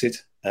selected.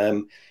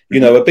 You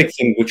know, a big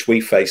thing which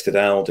we faced at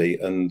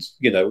Aldi, and,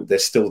 you know,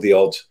 there's still the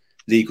odd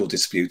legal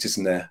dispute,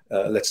 isn't there?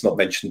 Let's not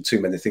mention too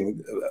many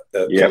things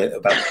about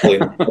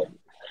the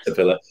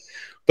villa.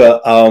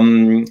 But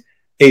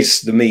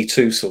is the Me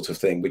Too sort of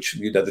thing, which,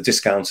 you know, the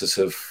discounters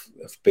have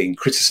been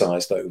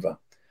criticised over.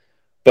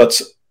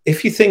 But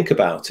if you think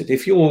about it,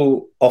 if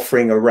you're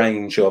offering a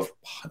range of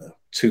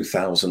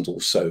 2,000 or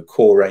so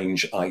core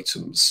range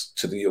items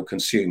to your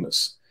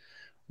consumers,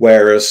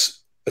 whereas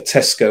a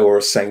Tesco or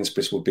a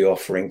Sainsbury's would be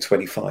offering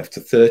 25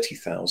 to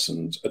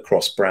 30,000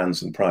 across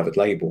brands and private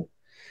label,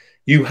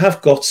 you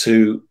have got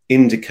to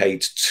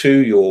indicate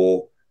to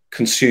your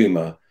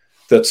consumer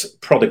that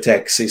product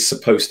X is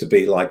supposed to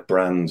be like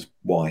brand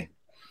Y.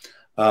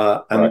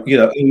 And, you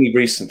know, only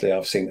recently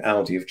I've seen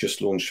Aldi have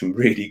just launched some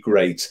really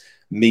great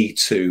Me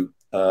Too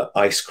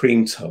ice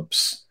cream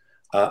tubs.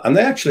 And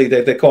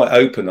they're quite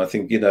open. I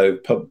think, you know,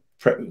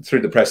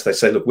 through the press, they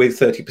say, look, we're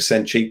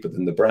 30% cheaper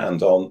than the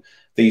brand on,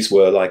 these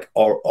were like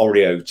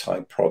Oreo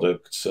type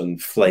products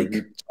and flake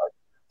type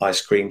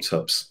ice cream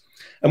tubs.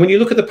 And when you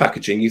look at the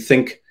packaging, you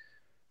think,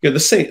 you know,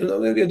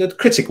 the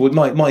critic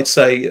might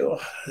say, oh,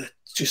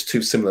 it's just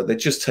too similar. They're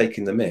just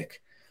taking the mick.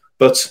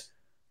 But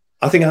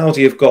I think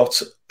Aldi have got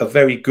a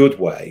very good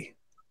way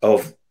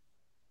of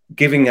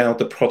giving out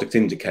the product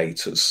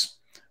indicators,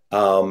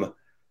 but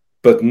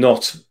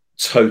not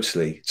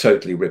totally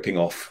ripping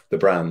off the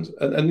brand.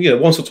 And you know,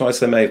 once or twice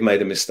they may have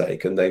made a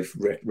mistake, and they've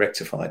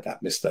rectified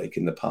that mistake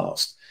in the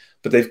past.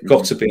 But they've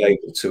got to be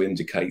able to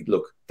indicate,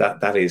 look,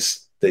 that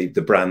is the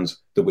brand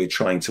that we're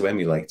trying to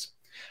emulate.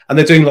 And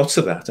they're doing lots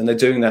of that, and they're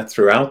doing that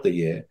throughout the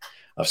year.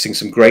 I've seen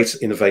some great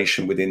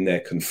innovation within their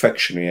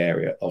confectionery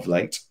area of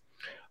late.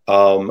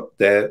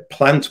 They're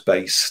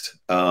plant-based,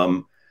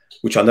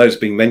 which I know has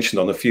been mentioned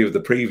on a few of the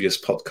previous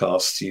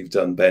podcasts you've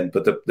done, Ben,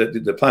 but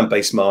the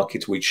plant-based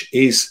market, which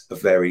is a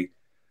very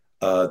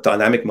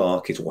dynamic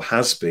market, or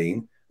has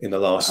been in the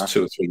last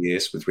 2 or 3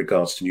 years with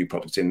regards to new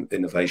product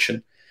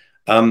innovation.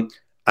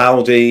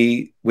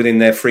 Aldi, within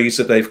their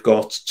freezer, they've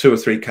got 2 or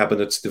 3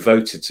 cabinets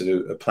devoted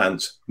to a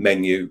plant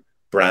menu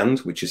brand,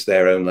 which is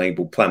their own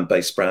label,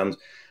 plant-based brand.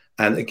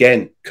 And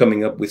again,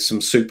 coming up with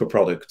some super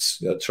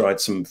products.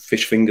 Tried some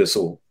fish fingers,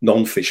 or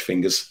non-fish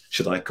fingers,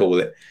 should I call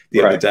it,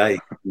 the other day.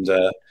 And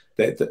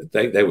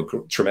they were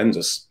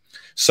tremendous.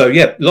 So,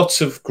 yeah,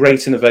 lots of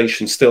great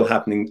innovation still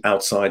happening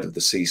outside of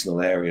the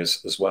seasonal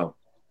areas as well.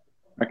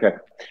 Okay.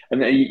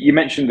 And you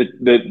mentioned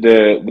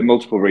the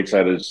multiple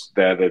retailers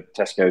there, the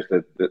Tesco's,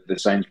 the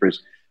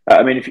Sainsbury's.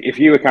 I mean, if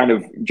you were kind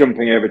of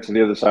jumping over to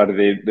the other side of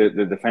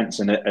the fence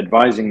and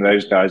advising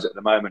those guys at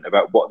the moment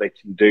about what they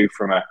can do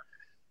from a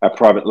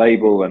private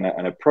label and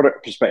a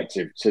product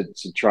perspective to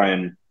try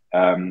and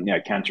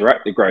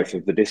counteract the growth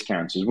of the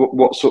discounters,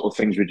 what sort of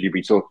things would you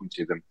be talking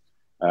to them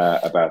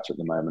about at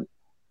the moment?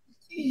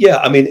 Yeah,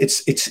 I mean,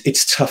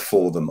 it's tough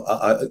for them.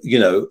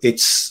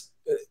 It's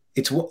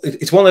one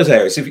of those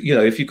areas.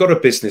 If you've got a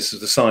business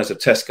of the size of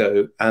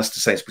Tesco as to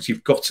Sainsbury's,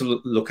 you've got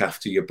to look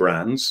after your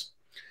brands.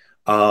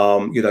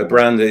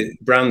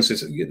 Brands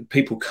is,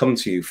 people come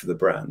to you for the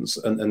brands,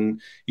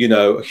 and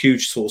a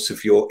huge source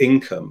of your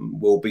income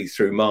will be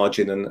through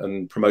margin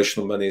and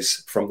promotional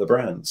monies from the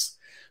brands.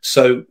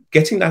 So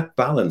getting that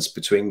balance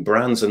between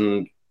brands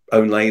and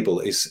own label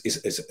is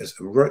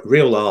a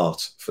real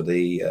art for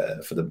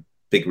the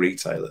big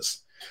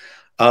retailers.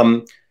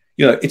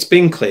 It's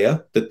been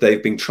clear that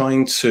they've been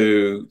trying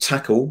to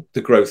tackle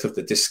the growth of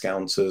the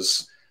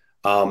discounters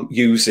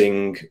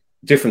using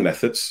different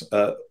methods.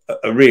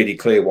 A really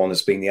clear one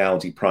has been the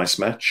Aldi price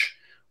match,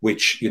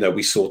 which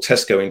we saw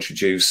Tesco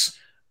introduce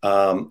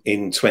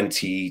in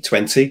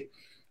 2020,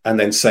 and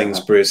then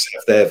Sainsbury's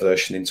have their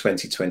version in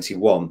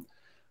 2021.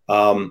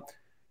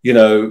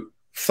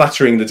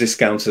 Flattering the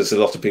discounters, a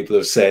lot of people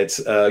have said,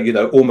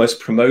 almost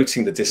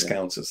promoting the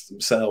discounters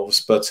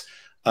themselves. But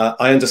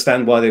I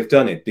understand why they've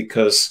done it,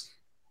 because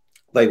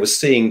they were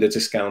seeing the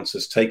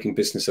discounters taking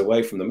business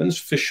away from them. And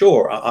for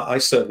sure, I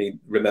certainly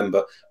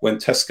remember when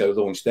Tesco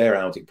launched their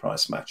Aldi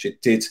price match, it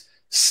did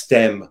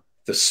stem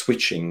the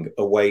switching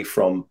away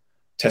from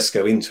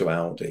Tesco into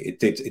Aldi.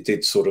 It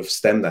did sort of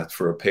stem that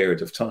for a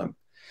period of time.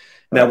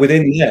 Now,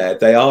 within there,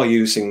 they are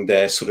using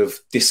their sort of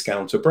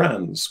discounter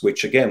brands,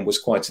 which again was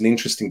quite an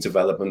interesting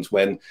development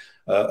when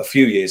a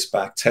few years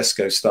back,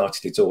 Tesco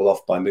started it all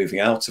off by moving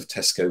out of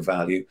Tesco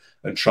value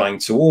and trying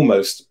to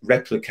almost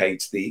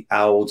replicate the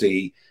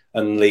Aldi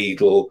and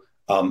Lidl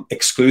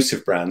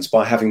exclusive brands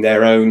by having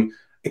their own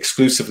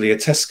exclusively at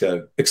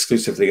Tesco,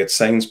 exclusively at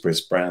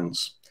Sainsbury's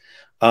brands.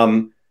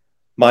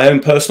 My own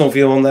personal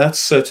view on that,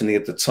 certainly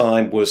at the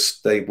time,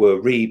 was they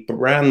were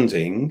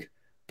rebranding,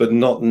 but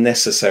not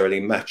necessarily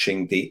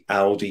matching the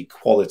Aldi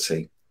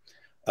quality.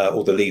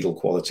 or the Lidl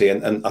quality.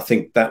 And I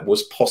think that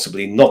was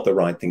possibly not the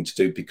right thing to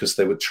do, because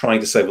they were trying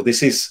to say, well,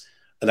 this is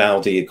an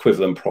Aldi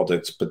equivalent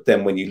product. But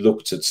then when you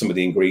looked at some of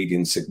the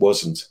ingredients, it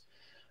wasn't.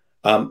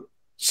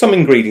 Some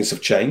ingredients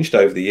have changed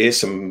over the years.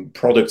 Some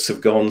products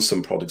have gone,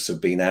 some products have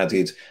been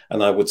added.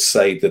 And I would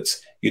say that,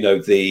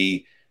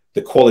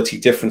 the quality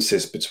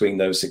differences between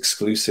those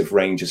exclusive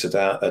ranges at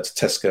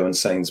Tesco and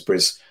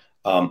Sainsbury's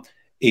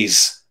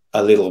is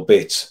a little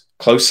bit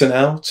closer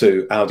now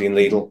to Aldi and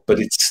Lidl, but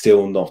it's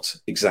still not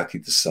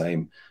exactly the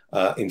same.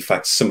 In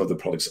fact, some of the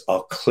products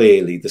are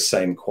clearly the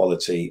same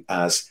quality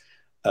as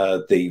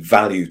the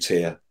value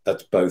tier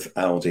at both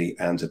Aldi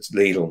and at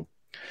Lidl.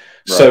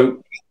 Right.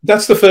 So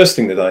that's the first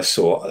thing that I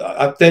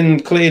saw. Then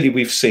clearly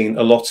we've seen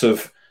a lot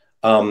of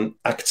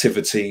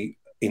activity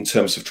in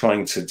terms of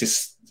trying to,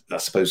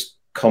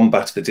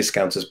 combat the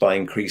discounters by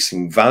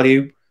increasing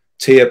value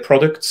tier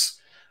products,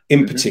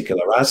 in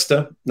particular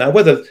Asda. Now,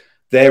 whether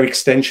their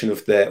extension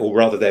of their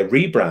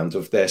rebrand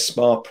of their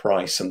Smart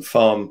Price and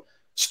Farm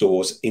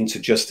stores into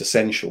Just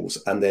Essentials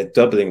and their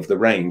doubling of the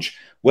range,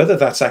 whether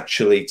that's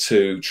actually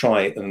to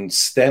try and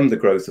stem the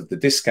growth of the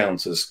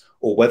discounters,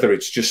 or whether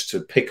it's just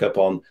to pick up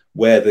on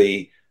where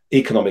the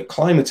economic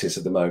climate is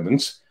at the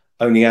moment,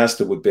 only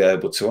Asda would be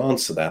able to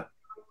answer that.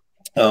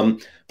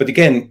 But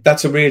again,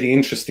 that's a really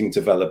interesting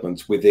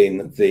development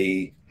within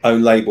the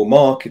own label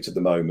market at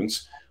the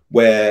moment,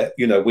 where,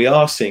 we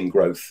are seeing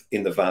growth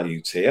in the value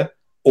tier,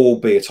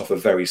 albeit off a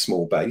very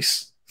small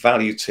base.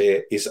 Value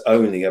tier is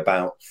only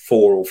about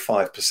 4 or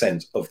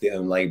 5% of the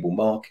own label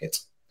market.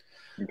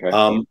 Okay.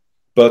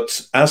 But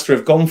Asda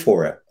have gone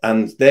for it,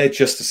 and their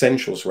Just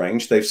Essentials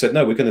range, they've said,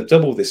 no, we're going to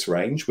double this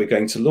range. We're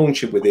going to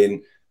launch it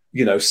within,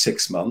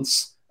 6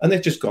 months. And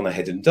they've just gone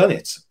ahead and done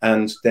it.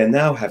 And they're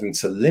now having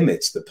to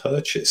limit the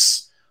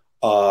purchase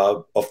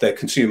of their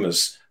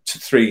consumers to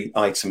 3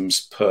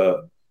 items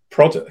per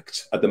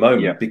product at the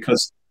moment,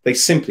 because they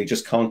simply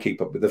just can't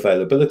keep up with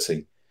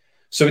availability.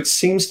 So it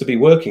seems to be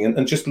working.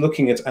 And just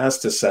looking at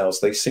Asda sales,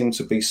 they seem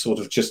to be sort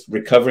of just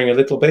recovering a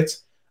little bit.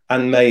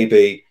 And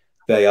maybe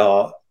they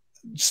are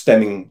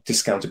stemming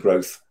discounter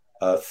growth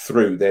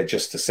through their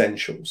Just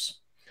Essentials.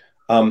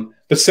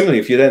 But similarly,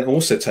 if you then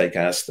also take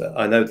Asda,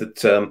 I know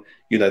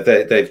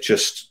that they've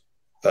just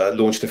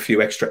launched a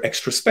few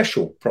extra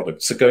special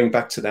products. So going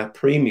back to that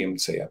premium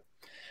tier,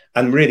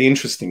 and really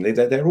interestingly,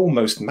 they're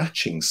almost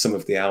matching some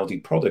of the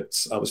Aldi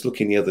products. I was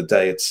looking the other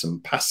day at some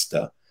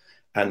pasta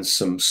and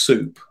some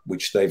soup,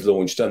 which they've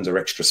launched under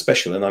extra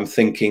special, and I'm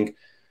thinking,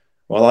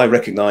 well, I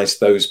recognise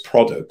those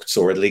products,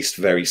 or at least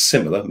very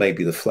similar.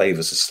 Maybe the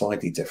flavours are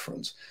slightly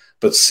different,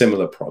 but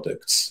similar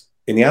products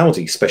in the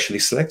Aldi specially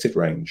selected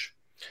range.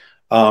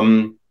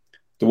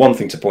 The one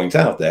thing to point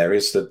out there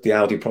is that the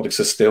Aldi products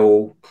are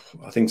still,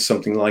 I think,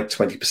 something like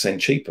 20%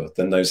 cheaper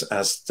than those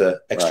Asda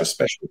extra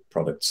special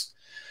products.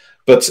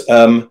 But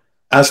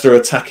Asda are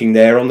attacking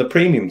there on the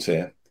premium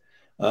tier.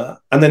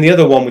 And then the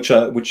other one, which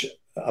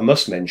I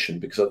must mention,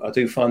 because I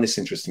do find this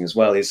interesting as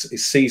well, is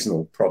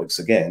seasonal products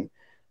again.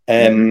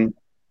 I know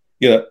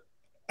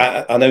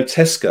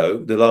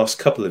Tesco, the last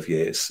couple of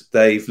years,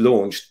 they've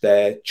launched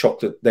their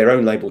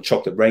own label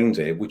chocolate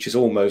reindeer, which is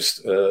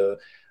almost a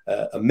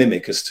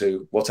mimic as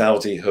to what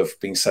Aldi have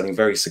been selling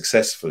very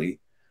successfully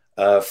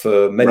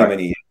for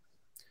many years.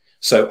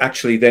 So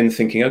actually then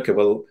thinking, okay,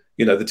 well,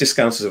 the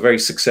discounters are very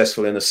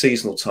successful in a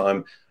seasonal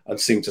time and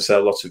seem to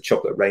sell lots of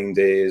chocolate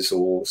reindeers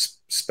or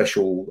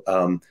special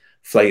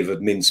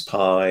flavored mince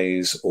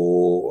pies,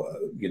 or,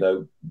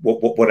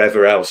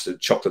 whatever else, the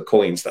chocolate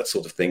coins, that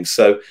sort of thing.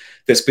 So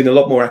there's been a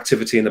lot more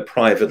activity in the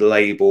private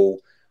label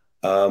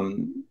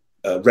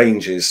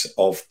ranges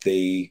of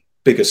the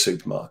bigger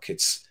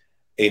supermarkets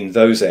in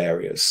those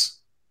areas,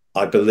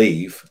 I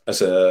believe,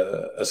 as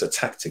a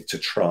tactic to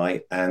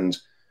try and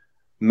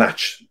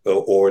match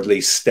or at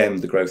least stem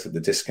the growth of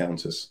the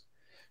discounters.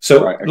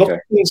 So lots of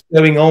things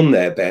going on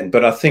there, Ben,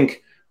 but I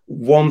think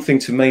one thing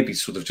to maybe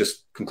sort of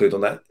just conclude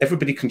on that,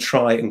 everybody can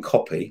try and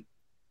copy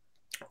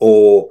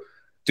or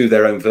do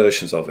their own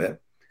versions of it.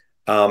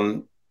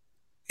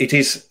 It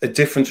is a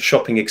different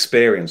shopping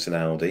experience in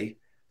Aldi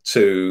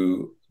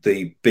to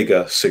the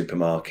bigger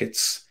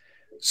supermarkets.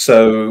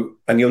 So,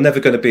 and you're never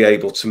going to be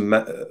able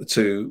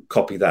to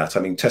copy that. I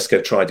mean,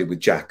 Tesco tried it with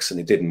Jack's and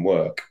it didn't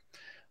work.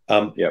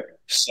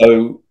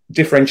 So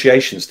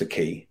differentiation is the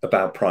key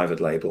about private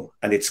label,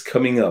 and it's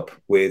coming up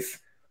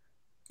with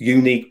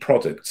unique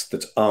products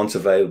that aren't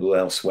available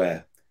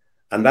elsewhere.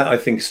 And that, I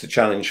think, is the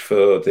challenge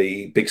for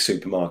the big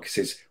supermarkets,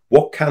 is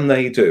what can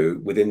they do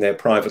within their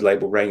private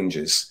label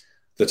ranges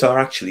that are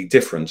actually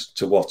different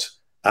to what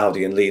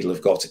Aldi and Lidl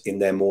have got in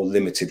their more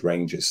limited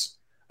ranges.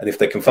 And if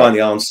they can find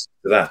the answer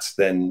to that,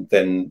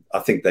 then I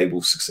think they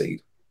will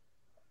succeed.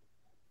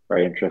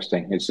 Very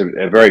interesting. It's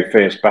a very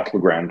fierce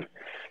battleground,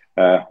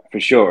 for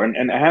sure.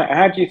 And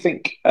how do you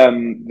think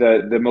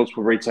the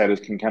multiple retailers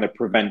can kind of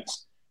prevent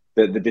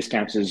the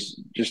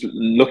discounters just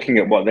looking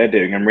at what they're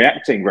doing and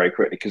reacting very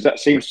quickly? Because that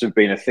seems to have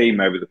been a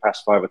theme over the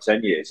past 5 or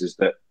 10 years, is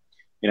that,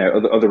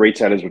 other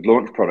retailers would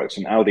launch products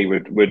and Aldi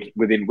would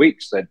within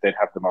weeks, they'd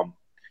have them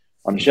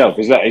on shelf.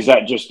 Is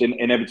that just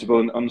inevitable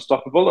and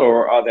unstoppable,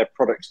 or are there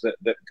products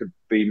that could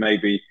be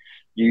maybe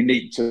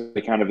unique to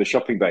the kind of the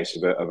shopping base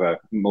of a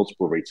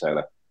multiple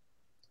retailer?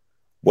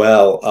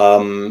 Well,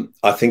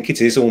 I think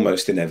it is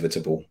almost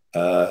inevitable.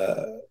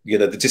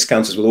 The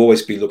discounters will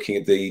always be looking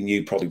at the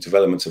new product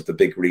development of the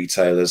big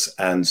retailers,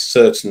 and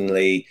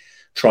certainly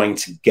trying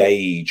to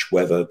gauge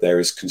whether there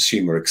is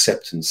consumer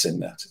acceptance in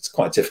that. It's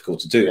quite difficult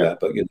to do that,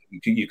 but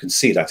you can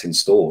see that in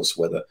stores,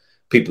 whether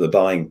people are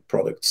buying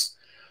products.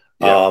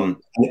 And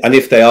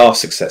if they are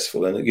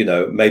successful,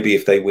 and maybe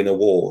if they win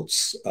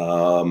awards,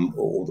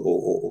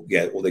 or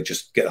they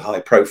just get a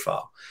high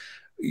profile,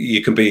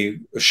 you can be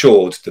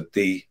assured that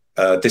the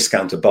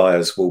discounter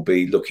buyers will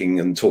be looking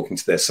and talking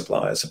to their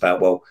suppliers about,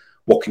 well,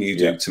 what can you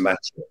do to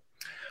match it?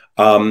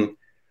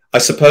 I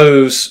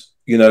suppose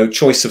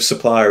choice of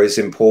supplier is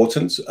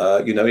important.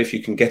 If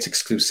you can get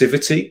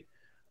exclusivity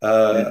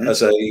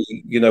as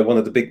one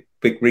of the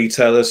big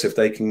retailers, if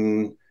they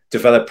can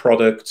develop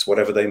products,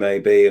 whatever they may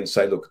be, and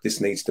say, look, this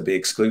needs to be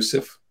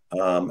exclusive,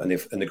 and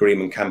if an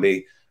agreement can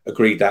be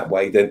agreed that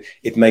way, then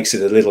it makes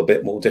it a little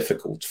bit more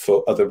difficult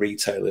for other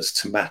retailers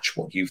to match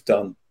what you've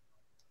done.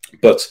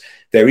 But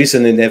there is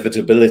an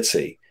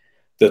inevitability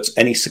that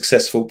any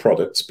successful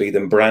products, be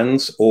them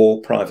brands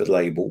or private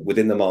label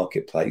within the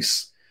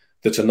marketplace,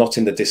 that are not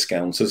in the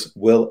discounters,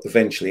 will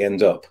eventually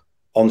end up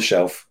on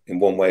shelf in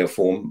one way or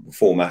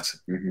format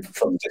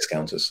from the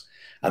discounters.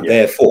 And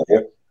therefore,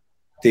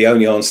 the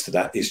only answer to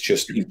that is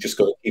you've just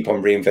got to keep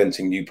on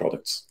reinventing new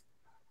products.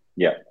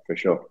 Yeah, for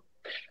sure.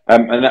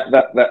 And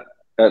that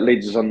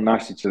leads us on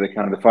nicely to the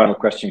kind of the final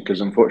question, because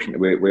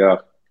unfortunately we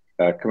are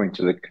coming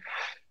to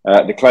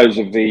the close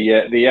of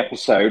the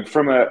episode.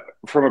 From a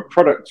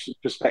product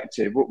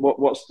perspective,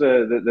 what's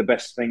the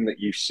best thing that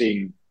you've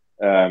seen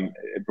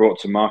brought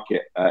to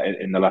market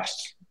in the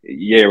last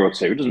year or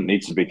two? It doesn't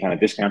need to be kind of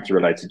discounter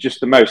related, just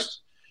the most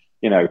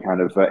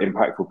kind of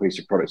impactful piece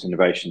of product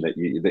innovation that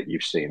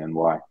you've seen, and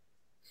why?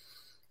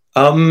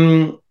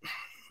 The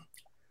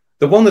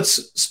one that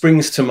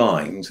springs to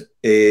mind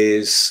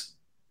is,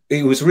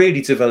 it was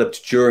really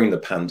developed during the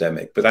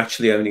pandemic, but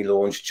actually only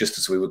launched just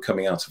as we were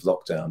coming out of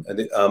lockdown.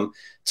 And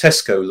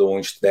Tesco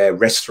launched their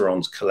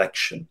restaurant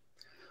collection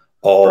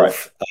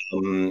of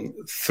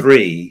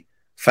 3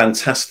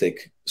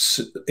 fantastic,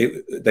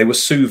 they were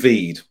sous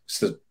vide. It's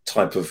the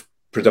type of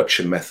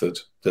production method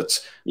that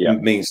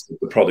means that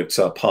the products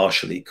are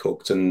partially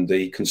cooked and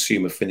the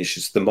consumer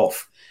finishes them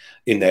off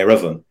in their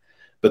oven.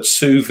 But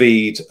sous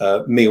vide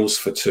meals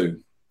for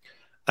 2.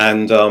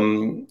 And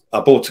I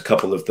bought a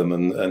couple of them,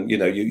 and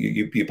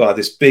you buy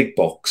this big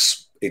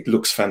box. It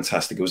looks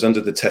fantastic. It was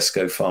under the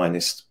Tesco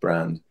Finest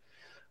brand.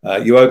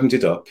 You opened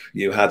it up.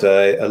 You had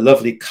a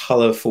lovely,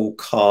 colourful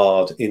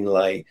card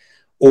inlay.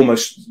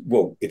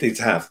 It did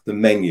have the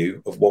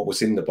menu of what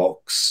was in the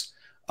box.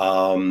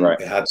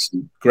 It had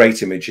some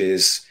great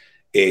images.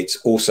 It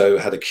also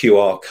had a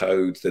QR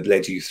code that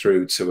led you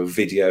through to a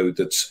video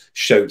that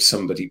showed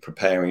somebody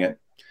preparing it.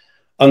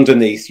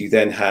 Underneath, you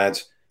then had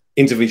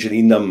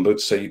individually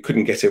numbered, so you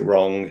couldn't get it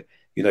wrong.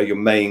 Your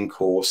main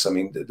course. I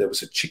mean, there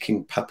was a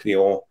chicken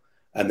papillon,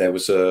 and there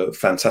was a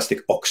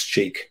fantastic ox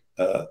cheek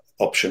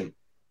option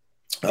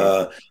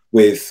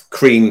with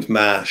creamed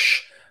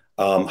mash,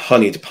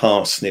 honeyed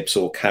parsnips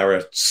or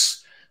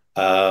carrots,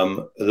 a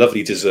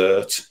lovely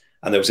dessert,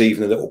 and there was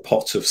even a little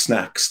pot of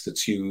snacks that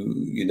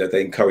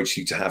they encouraged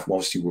you to have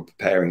whilst you were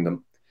preparing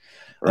them.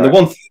 And the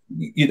one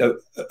thing,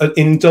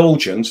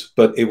 indulgent,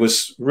 but it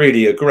was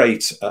really a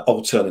great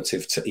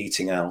alternative to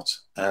eating out.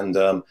 And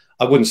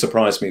I wouldn't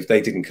surprise me if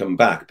they didn't come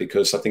back,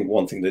 because I think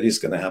one thing that is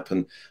going to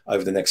happen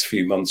over the next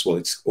few months, well,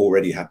 it's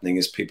already happening,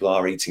 is people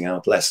are eating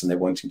out less and they're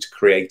wanting to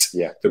create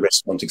the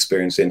restaurant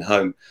experience in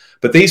home.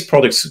 But these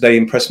products, they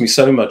impressed me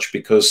so much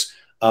because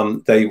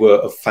they were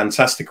of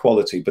fantastic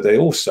quality, but they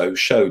also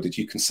showed that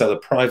you can sell a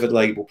private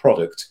label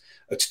product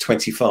at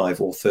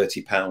 £25 or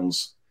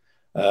 £30.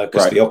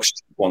 Because the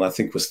oxygen one, I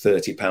think, was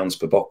 £30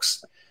 per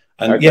box.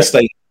 And yes,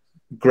 they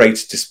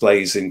great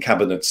displays in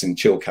cabinets, in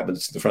chill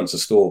cabinets at the front of the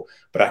store,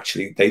 but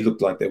actually they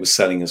looked like they were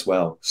selling as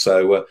well.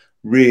 So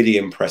really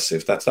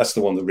impressive. That's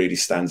the one that really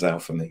stands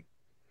out for me.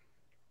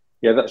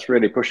 Yeah, that's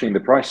really pushing the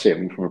price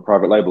even from a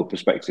private label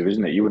perspective,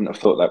 isn't it? You wouldn't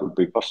have thought that would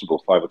be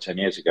possible 5 or 10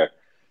 years ago.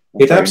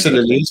 It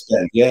absolutely is,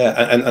 Ben. Yeah,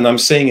 and I'm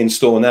seeing in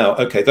store now,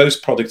 okay, those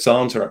products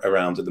aren't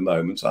around at the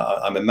moment.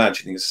 I'm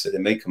imagining, as I said, they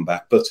may come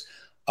back, but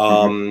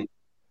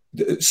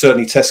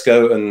certainly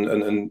Tesco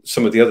and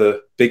some of the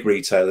other big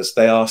retailers,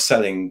 they are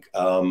selling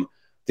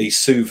these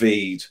sous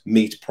vide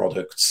meat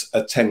products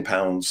at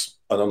 £10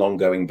 on an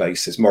ongoing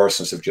basis.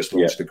 Morrison's have just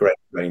launched a great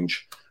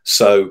range.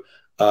 So,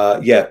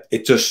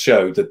 it does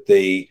show that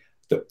the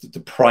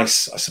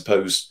price, I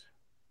suppose,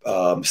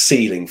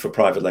 ceiling for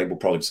private label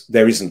products,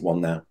 there isn't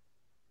one now.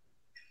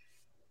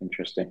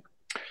 Interesting.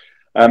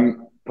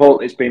 Paul,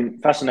 it's been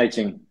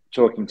fascinating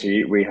talking to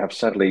you. We have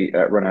sadly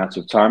run out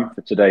of time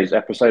for today's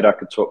episode. I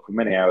could talk for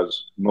many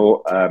hours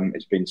more.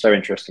 It's been so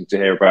interesting to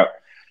hear about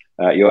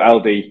your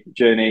Aldi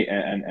journey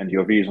and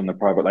your views on the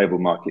private label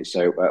market.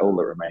 So all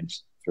that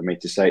remains for me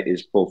to say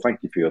is, Paul,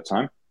 thank you for your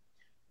time.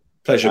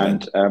 Pleasure,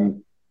 and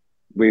Ben.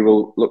 we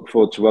will look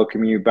forward to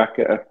welcoming you back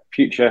at a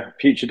future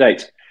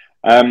date.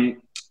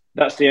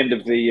 That's the end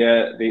of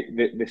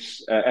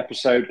this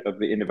episode of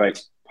the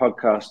Innovate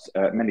podcast.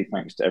 Many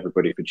thanks to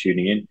everybody for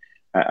tuning in,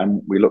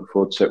 and we look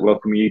forward to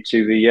welcoming you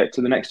to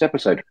the next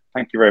episode.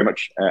 Thank you very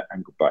much,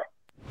 and goodbye.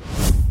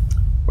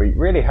 We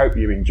really hope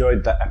you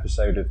enjoyed that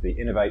episode of the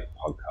Innovate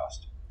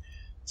podcast.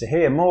 To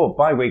hear more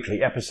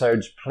bi-weekly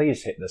episodes,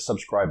 please hit the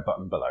subscribe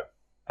button below.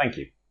 Thank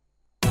you.